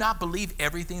Christian, did you not believe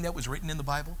everything that was written in the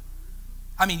Bible?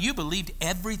 I mean, you believed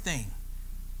everything.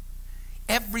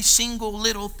 Every single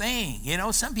little thing. You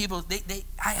know, some people,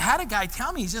 I had a guy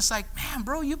tell me, he's just like, man,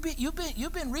 bro, you've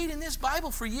been reading this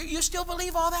Bible for years. You still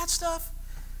believe all that stuff?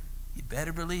 You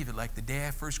better believe it like the day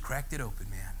I first cracked it open,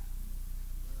 man.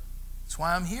 That's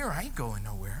why I'm here. I ain't going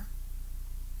nowhere.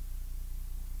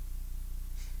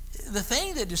 The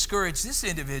thing that discouraged this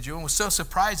individual and was so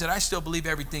surprised that I still believe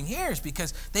everything here is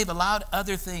because they've allowed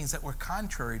other things that were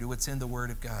contrary to what's in the Word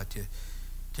of God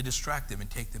to distract them and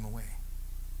take them away.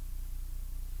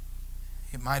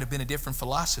 It might have been a different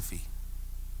philosophy.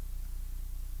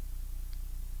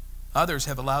 Others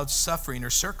have allowed suffering or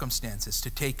circumstances to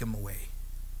take them away.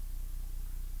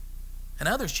 And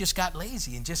others just got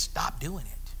lazy and just stopped doing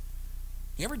it.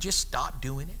 You ever just stop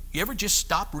doing it? You ever just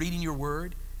stop reading your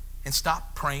Word and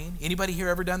stop praying? Anybody here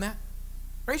ever done that?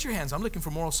 Raise your hands. I'm looking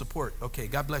for moral support. Okay,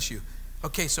 God bless you.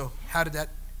 Okay, so how did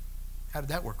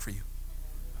that work for you?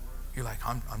 You're like,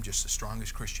 I'm just the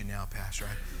strongest Christian now, Pastor.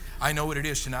 I know what it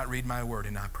is to not read my Word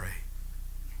and not pray.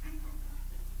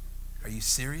 Are you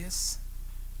serious?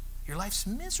 Your life's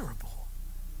miserable.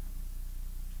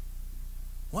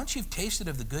 Once you've tasted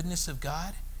of the goodness of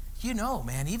God, you know,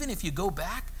 man, even if you go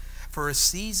back for a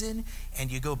season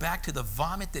and you go back to the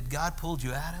vomit that God pulled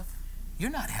you out of, you're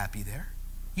not happy there.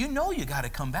 You know you got to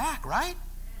come back, right?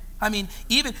 I mean,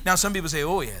 even, now some people say,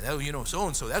 oh yeah, you know,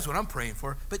 so-and-so, that's what I'm praying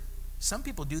for. But some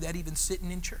people do that even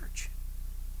sitting in church.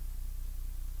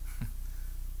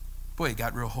 Boy, it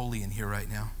got real holy in here right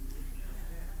now.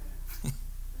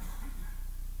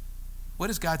 What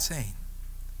is God saying?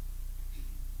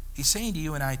 He's saying to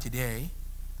you and I today,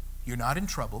 you're not in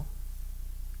trouble,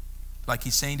 like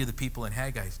He's saying to the people in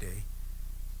Haggai's day.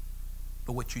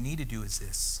 But what you need to do is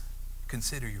this: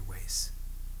 consider your ways.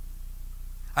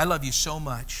 I love you so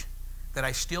much that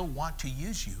I still want to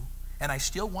use you, and I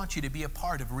still want you to be a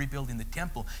part of rebuilding the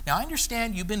temple. Now, I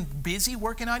understand you've been busy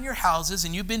working on your houses,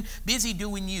 and you've been busy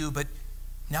doing you, but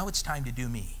now it's time to do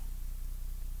me.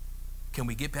 Can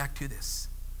we get back to this?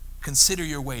 Consider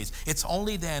your ways. It's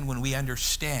only then when we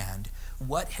understand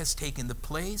what has taken the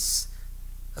place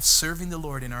of serving the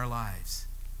Lord in our lives,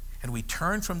 and we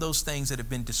turn from those things that have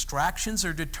been distractions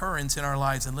or deterrents in our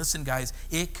lives. And listen, guys,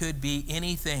 it could be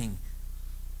anything.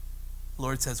 The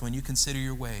Lord says, when you consider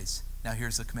your ways. Now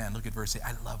here's the command. Look at verse 8.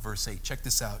 I love verse 8. Check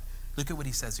this out. Look at what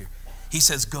He says here. He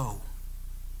says, go.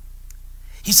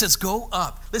 He says, go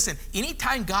up. Listen,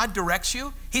 anytime God directs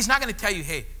you, he's not going to tell you,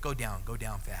 hey, go down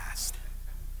fast.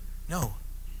 No,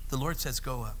 the Lord says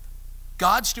go up.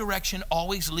 God's direction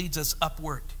always leads us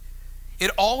upward.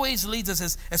 It always leads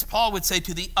us, as Paul would say,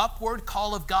 to the upward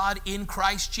call of God in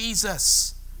Christ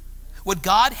Jesus. What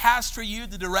God has for you,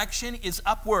 the direction is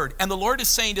upward. And the Lord is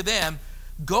saying to them,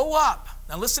 go up.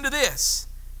 Now listen to this.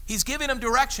 He's giving them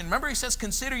direction. Remember, he says,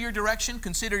 consider your direction,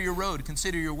 consider your road,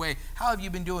 consider your way. How have you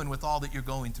been doing with all that you're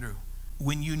going through?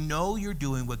 When you know you're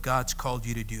doing what God's called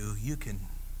you to do, you can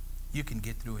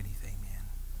get through anything, man.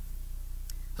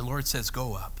 The Lord says,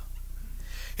 go up.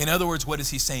 In other words, what is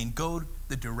he saying? Go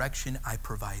the direction I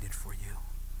provided for you.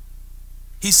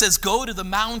 He says, go to the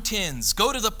mountains,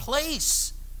 go to the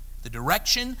place, the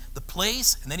direction, the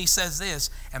place, and then he says this,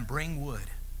 and bring wood.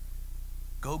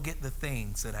 Go get the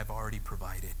things that I've already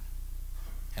provided.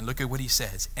 And look at what he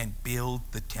says, and build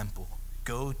the temple.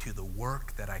 Go to the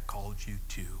work that I called you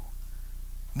to.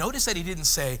 Notice that he didn't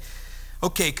say,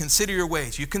 okay, consider your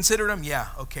ways. You consider them? Yeah.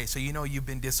 Okay, so you know you've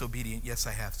been disobedient. Yes,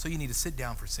 I have. So you need to sit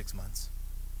down for 6 months.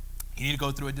 You need to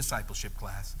go through a discipleship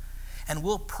class. And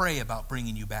we'll pray about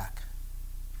bringing you back.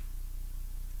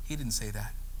 He didn't say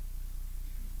that.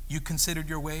 You considered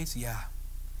your ways? Yeah.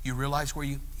 You realize where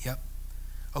you? Yep.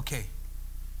 Okay,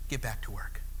 get back to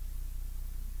work.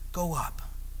 Go up.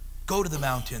 Go to the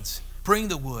mountains. Bring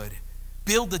the wood.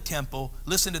 Build the temple.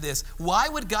 Listen to this. Why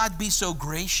would God be so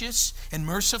gracious and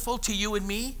merciful to you and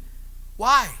me?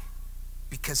 Why?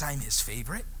 Because I'm his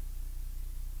favorite?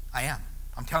 I am.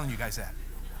 I'm telling you guys that.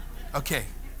 Okay.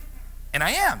 And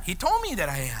I am. He told me that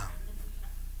I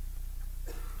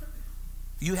am.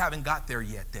 You haven't got there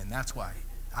yet then. That's why.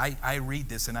 I read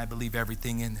this and I believe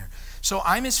everything in there. So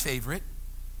I'm his favorite.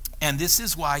 And this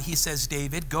is why he says,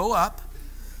 David, go up.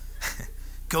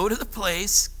 Go to the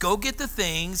place. Go get the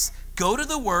things. Go to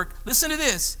the work. Listen to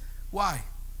this. Why?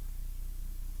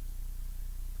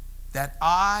 That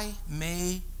I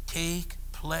may take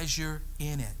pleasure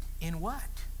in it. In what?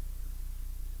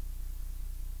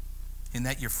 In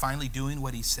that you're finally doing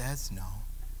what he says? No.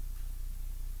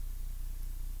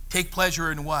 Take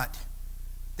pleasure in what?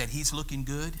 That he's looking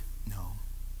good? No.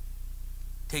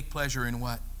 Take pleasure in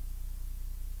what?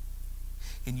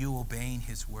 In you obeying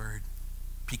his word.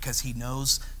 Because he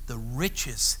knows the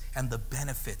riches and the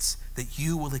benefits that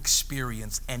you will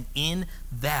experience. And in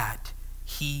that,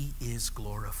 he is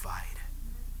glorified.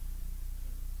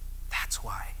 That's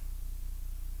why.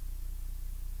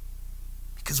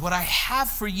 Because what I have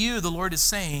for you, the Lord is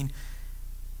saying,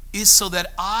 is so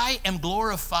that I am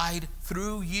glorified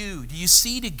through you. Do you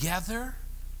see together?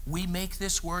 We make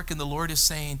this work, and the Lord is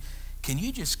saying, can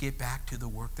you just get back to the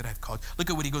work that I've called? Look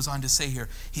at what he goes on to say here.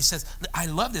 He says, I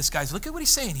love this, guys. Look at what he's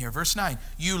saying here. Verse 9.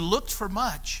 You looked for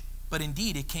much, but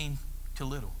indeed it came to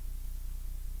little.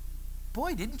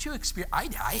 Boy, didn't you experience?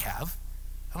 I have.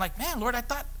 I'm like, man, Lord, I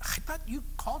thought you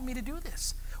called me to do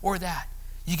this or that.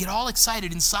 You get all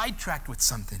excited and sidetracked with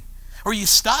something. Or you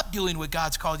stop doing what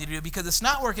God's called you to do because it's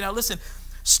not working out. Listen,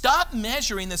 stop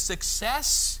measuring the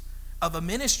success of a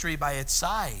ministry by its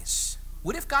size.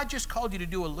 What if God just called you to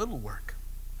do a little work?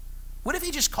 What if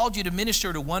he just called you to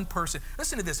minister to one person?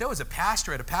 Listen to this. There was a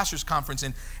pastor at a pastor's conference,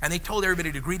 and they told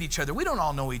everybody to greet each other. We don't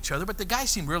all know each other, but the guy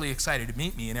seemed really excited to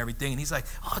meet me and everything. And he's like,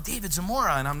 oh, David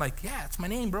Zamora. And I'm like, yeah, it's my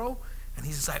name, bro. And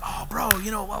he's just like, oh, bro, you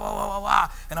know, wah, wah, wah, wah, wah.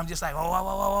 And I'm just like, oh, wah,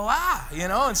 wah, wah, wah, wah, you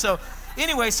know. And so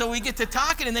anyway, so we get to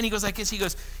talking, and then he goes like this. He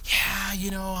goes, yeah,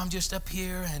 you know, I'm just up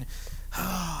here, and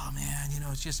oh, man, you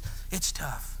know, it's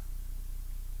tough.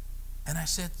 And I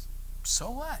said,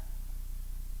 so what?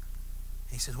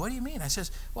 He says, what do you mean? I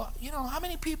says, well, you know, how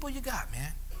many people you got,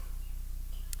 man?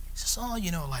 He says, oh,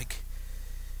 you know, like,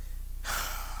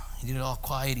 he did it all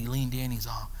quiet. He leaned in. He's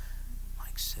all,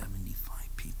 like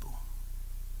 75 people.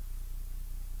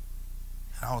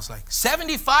 And I was like,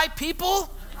 75 people?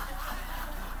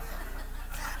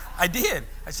 I did.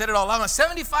 I said it all out.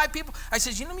 75 people? I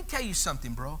says, let me tell you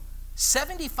something, bro.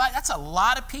 75, that's a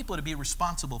lot of people to be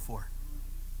responsible for.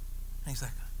 And he's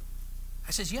like,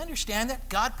 I says, you understand that?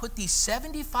 God put these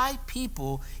 75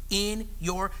 people in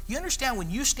you understand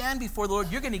when you stand before the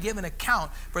Lord, you're going to give an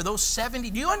account for those 70.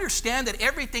 Do you understand that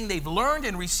everything they've learned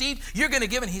and received, you're going to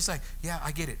give? And he's like, yeah,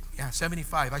 I get it. Yeah,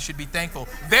 75. I should be thankful.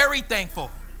 Very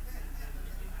thankful.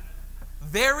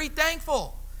 Very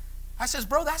thankful. I says,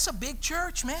 bro, that's a big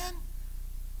church, man.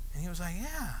 And he was like,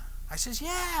 yeah. I says,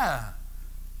 yeah.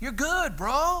 You're good,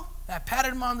 bro. I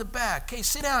patted him on the back. Okay,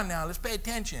 sit down now. Let's pay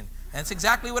attention. And that's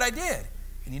exactly what I did.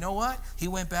 And you know what? He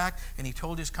went back and he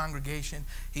told his congregation,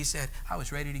 he said, I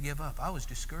was ready to give up. I was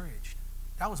discouraged.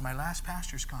 That was my last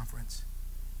pastor's conference.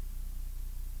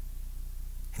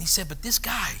 And he said, but this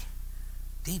guy,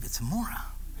 David Zamora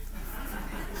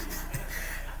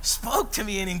spoke to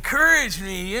me and encouraged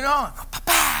me, you know.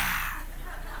 Pa-pa.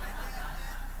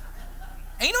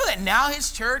 And you know that now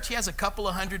his church, he has a couple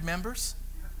of hundred members?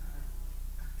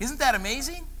 Isn't that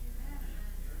amazing?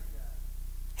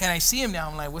 And I see him now,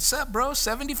 I'm like, what's up, bro?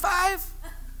 75?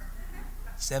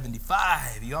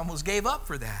 75. You almost gave up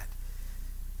for that.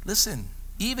 Listen,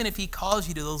 even if he calls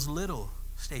you to those little,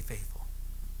 stay faithful.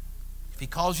 If he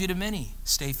calls you to many,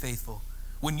 stay faithful.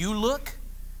 When you look,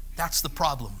 that's the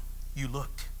problem. You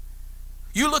looked.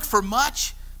 You looked for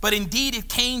much, but indeed it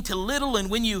came to little, and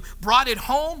when you brought it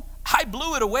home, I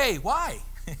blew it away. Why?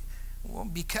 Well,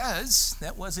 because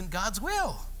that wasn't God's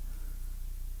will,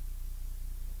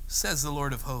 says the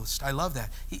Lord of hosts. I love that.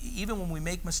 Even when we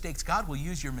make mistakes, God will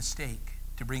use your mistake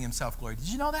to bring himself glory. Did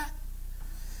you know that?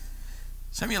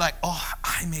 Some of you are like, oh,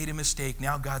 I made a mistake.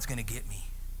 Now God's going to get me.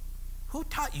 Who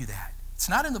taught you that? It's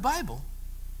not in the Bible.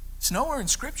 It's nowhere in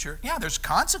Scripture. Yeah, there's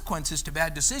consequences to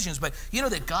bad decisions, but you know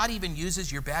that God even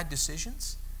uses your bad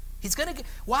decisions? He's going to get,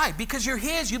 why? Because you're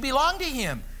his. You belong to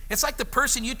him. It's like the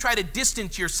person you try to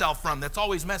distance yourself from that's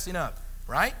always messing up,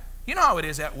 right? You know how it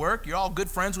is at work. You're all good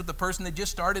friends with the person that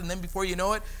just started, and then before you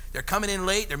know it, they're coming in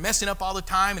late, they're messing up all the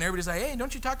time, and everybody's like, hey,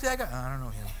 don't you talk to that guy? Oh, I don't know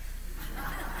him.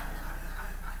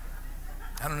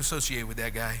 I don't associate with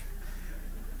that guy.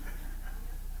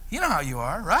 You know how you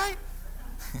are, right?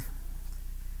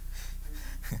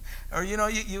 Or, you know,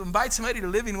 you invite somebody to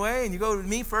Living Way, and you go to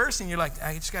me first, and you're like,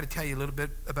 I just got to tell you a little bit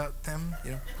about them.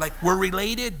 You know, like we're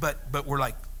related, but we're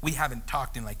like, we haven't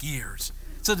talked in like years.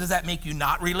 So does that make you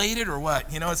not related or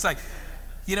what? You know, it's like,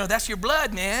 you know, that's your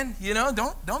blood, man. You know,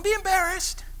 don't be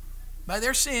embarrassed by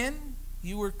their sin.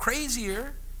 You were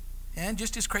crazier and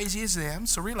just as crazy as them,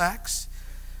 so relax.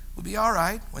 We'll be all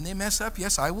right. When they mess up,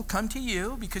 yes, I will come to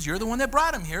you because you're the one that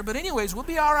brought them here. But anyways, we'll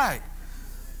be all right.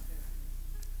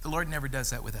 The Lord never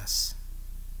does that with us.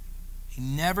 He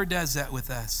never does that with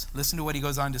us. Listen to what he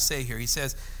goes on to say here. He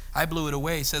says, I blew it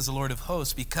away, says the Lord of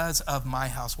hosts, because of my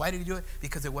house. Why did he do it?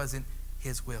 Because it wasn't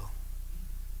his will.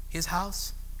 His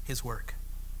house, his work.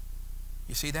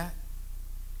 You see that?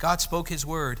 God spoke his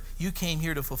word. You came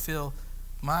here to fulfill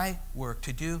my work,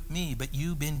 to do me, but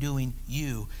you've been doing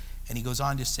you. And he goes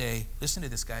on to say, listen to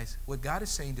this, guys. What God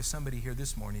is saying to somebody here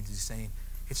this morning is he's saying,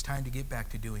 it's time to get back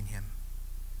to doing him.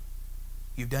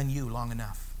 You've done you long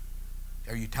enough.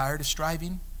 Are you tired of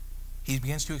striving? He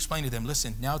begins to explain to them,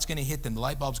 listen, now it's going to hit them. The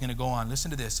light bulb's going to go on. Listen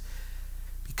to this.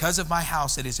 Because of my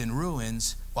house that is in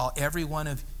ruins, while every one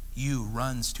of you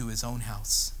runs to his own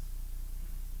house.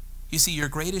 You see, your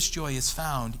greatest joy is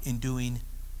found in doing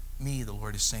me, the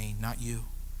Lord is saying, not you.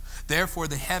 Therefore,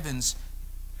 the heavens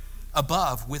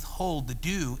above withhold the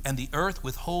dew, and the earth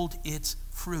withhold its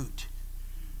fruit.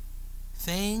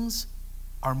 Things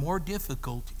are more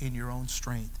difficult in your own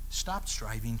strength. Stop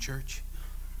striving, church.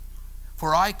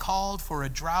 For I called for a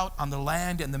drought on the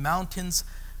land and the mountains,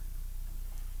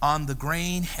 on the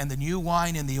grain and the new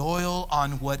wine and the oil,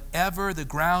 on whatever the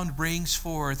ground brings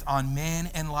forth, on men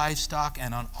and livestock,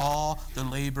 and on all the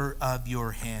labor of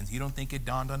your hands. You don't think it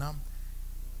dawned on them?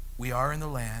 We are in the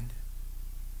land,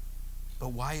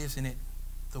 but why isn't it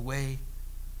the way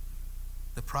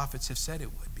the prophets have said it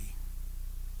would be?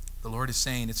 The Lord is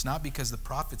saying it's not because the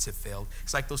prophets have failed.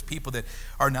 It's like those people that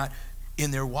are not in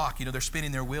their walk. You know, they're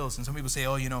spinning their wheels. And some people say,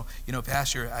 oh, you know,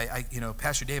 Pastor,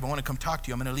 Pastor Dave, I want to come talk to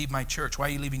you. I'm going to leave my church. Why are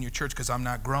you leaving your church? Because I'm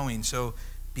not growing. So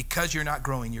because you're not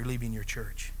growing, you're leaving your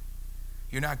church.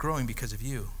 You're not growing because of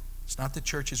you. It's not the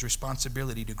church's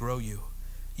responsibility to grow you.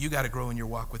 You got to grow in your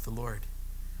walk with the Lord.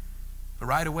 But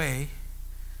right away,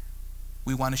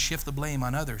 we want to shift the blame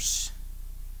on others.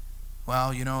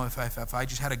 Well, you know, if I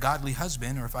just had a godly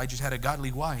husband, or if I just had a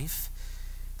godly wife,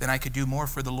 then I could do more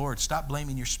for the Lord. Stop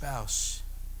blaming your spouse.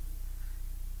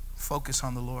 Focus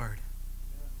on the Lord.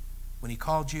 When he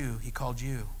called you, he called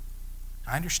you.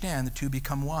 I understand the two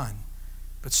become one,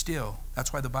 but still,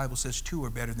 that's why the Bible says two are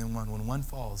better than one. When one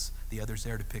falls, the other's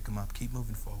there to pick him up. Keep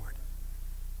moving forward.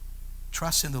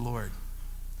 Trust in the Lord.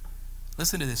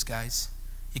 Listen to this, guys.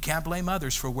 You can't blame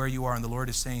others for where you are, and the Lord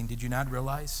is saying, did you not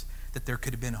realize that there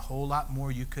could have been a whole lot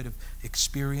more you could have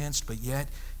experienced, but yet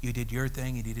you did your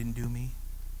thing and you didn't do me?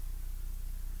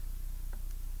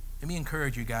 Let me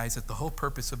encourage you guys that the whole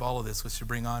purpose of all of this was to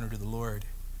bring honor to the Lord.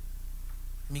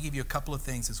 Let me give you a couple of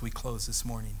things as we close this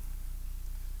morning.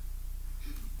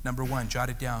 Number one, jot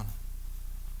it down.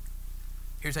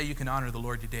 Here's how you can honor the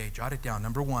Lord today. Jot it down.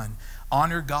 Number one,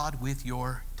 honor God with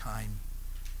your time.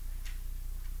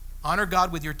 Honor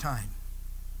God with your time.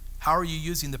 How are you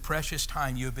using the precious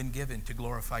time you have been given to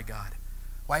glorify God?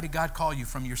 Why did God call you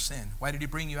from your sin? Why did he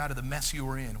bring you out of the mess you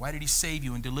were in? Why did he save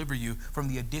you and deliver you from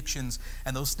the addictions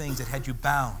and those things that had you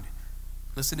bound?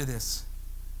 Listen to this,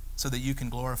 so that you can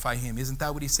glorify him. Isn't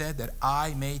that what he said? That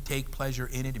I may take pleasure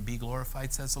in it and be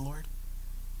glorified, says the Lord.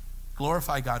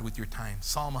 Glorify God with your time.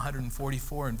 Psalm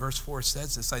 144 and verse 4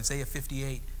 says this. Isaiah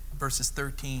 58 verses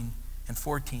 13 and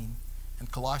 14.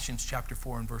 And Colossians chapter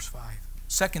 4 and verse 5.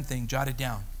 Second thing, jot it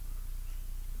down.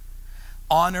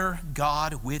 Honor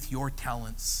God with your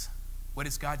talents. What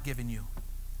has God given you?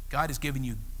 God has given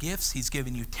you gifts. He's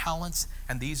given you talents.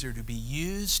 And these are to be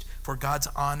used for God's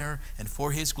honor and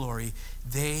for his glory.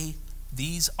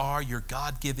 These are your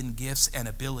God-given gifts and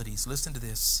abilities. Listen to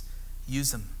this.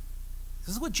 Use them.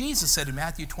 This is what Jesus said in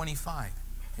Matthew 25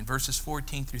 in verses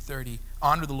 14 through 30.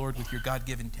 Honor the Lord with your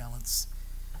God-given talents.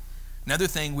 Another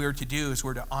thing we're to do is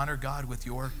we're to honor God with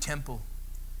your temple.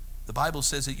 The Bible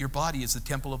says that your body is the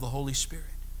temple of the Holy Spirit.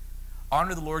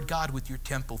 Honor the Lord God with your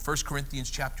temple. 1 Corinthians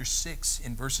chapter 6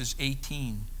 in verses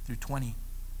 18 through 20.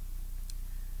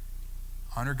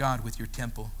 Honor God with your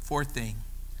temple. Fourth thing,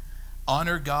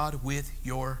 honor God with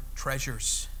your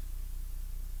treasures.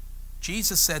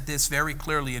 Jesus said this very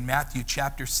clearly in Matthew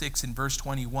chapter 6 and verse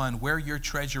 21. Where your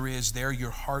treasure is, there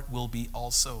your heart will be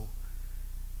also.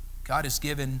 God has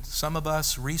given some of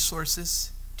us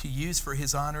resources to use for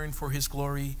his honor and for his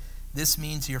glory. This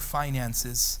means your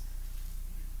finances.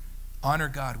 Honor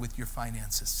God with your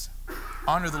finances.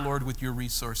 Honor the Lord with your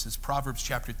resources. Proverbs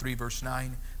chapter 3 verse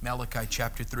 9. Malachi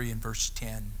chapter 3 and verse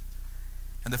 10.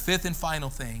 And the fifth and final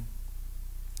thing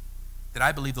that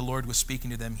I believe the Lord was speaking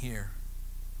to them here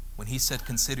when he said,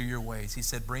 consider your ways. He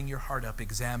said, bring your heart up,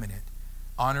 examine it.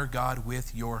 Honor God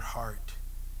with your heart.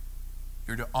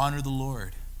 You're to honor the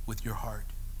Lord with your heart.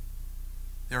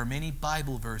 There are many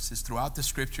Bible verses throughout the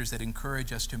scriptures that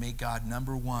encourage us to make God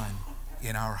number one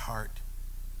in our heart.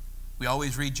 We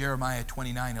always read Jeremiah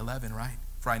 29:11, right?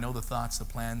 For I know the thoughts, the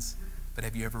plans. But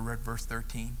have you ever read verse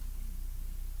 13?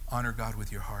 Honor God with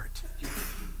your heart.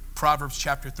 Proverbs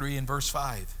chapter 3 and verse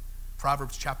 5.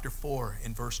 Proverbs chapter 4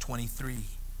 and verse 23.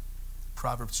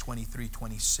 Proverbs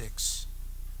 23:26.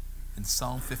 And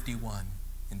Psalm 51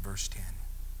 in verse 10.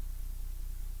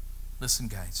 Listen,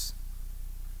 guys.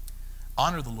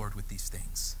 Honor the Lord with these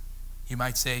things. You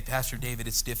might say, Pastor David,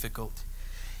 it's difficult.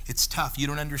 It's tough. You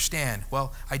don't understand.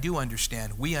 Well, I do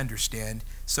understand. We understand.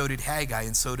 So did Haggai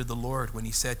and so did the Lord when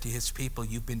he said to his people,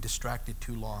 you've been distracted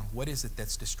too long. What is it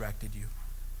that's distracted you?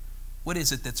 What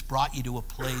is it that's brought you to a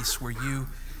place where you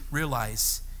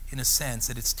realize, in a sense,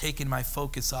 that it's taken my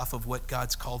focus off of what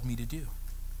God's called me to do?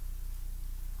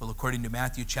 Well, according to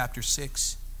Matthew chapter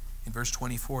 6, in verse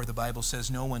 24, the Bible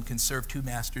says, no one can serve two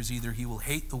masters. Either he will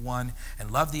hate the one and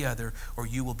love the other, or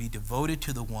you will be devoted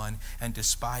to the one and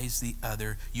despise the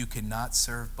other. You cannot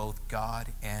serve both God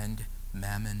and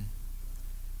mammon.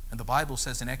 And the Bible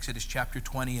says in Exodus chapter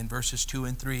 20 and verses 2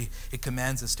 and 3, it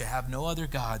commands us to have no other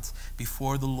gods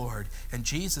before the Lord. And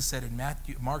Jesus said in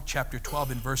Mark chapter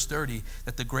 12 and verse 30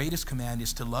 that the greatest command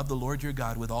is to love the Lord your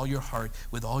God with all your heart,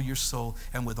 with all your soul,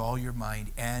 and with all your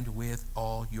mind, and with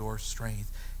all your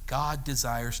strength. God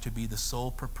desires to be the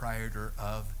sole proprietor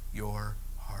of your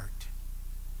heart.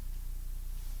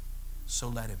 So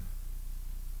let him.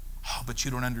 Oh, but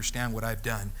you don't understand what I've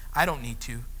done. I don't need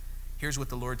to. Here's what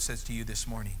the Lord says to you this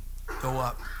morning. Go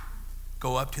up.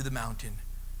 Go up to the mountain.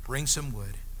 Bring some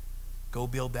wood. Go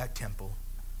build that temple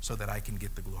so that I can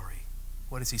get the glory.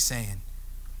 What is he saying?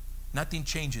 Nothing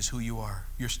changes who you are.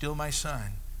 You're still my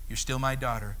son. You're still my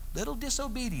daughter. Little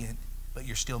disobedient, but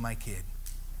you're still my kid.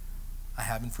 I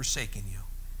haven't forsaken you.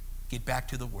 Get back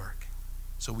to the work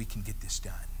so we can get this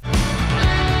done.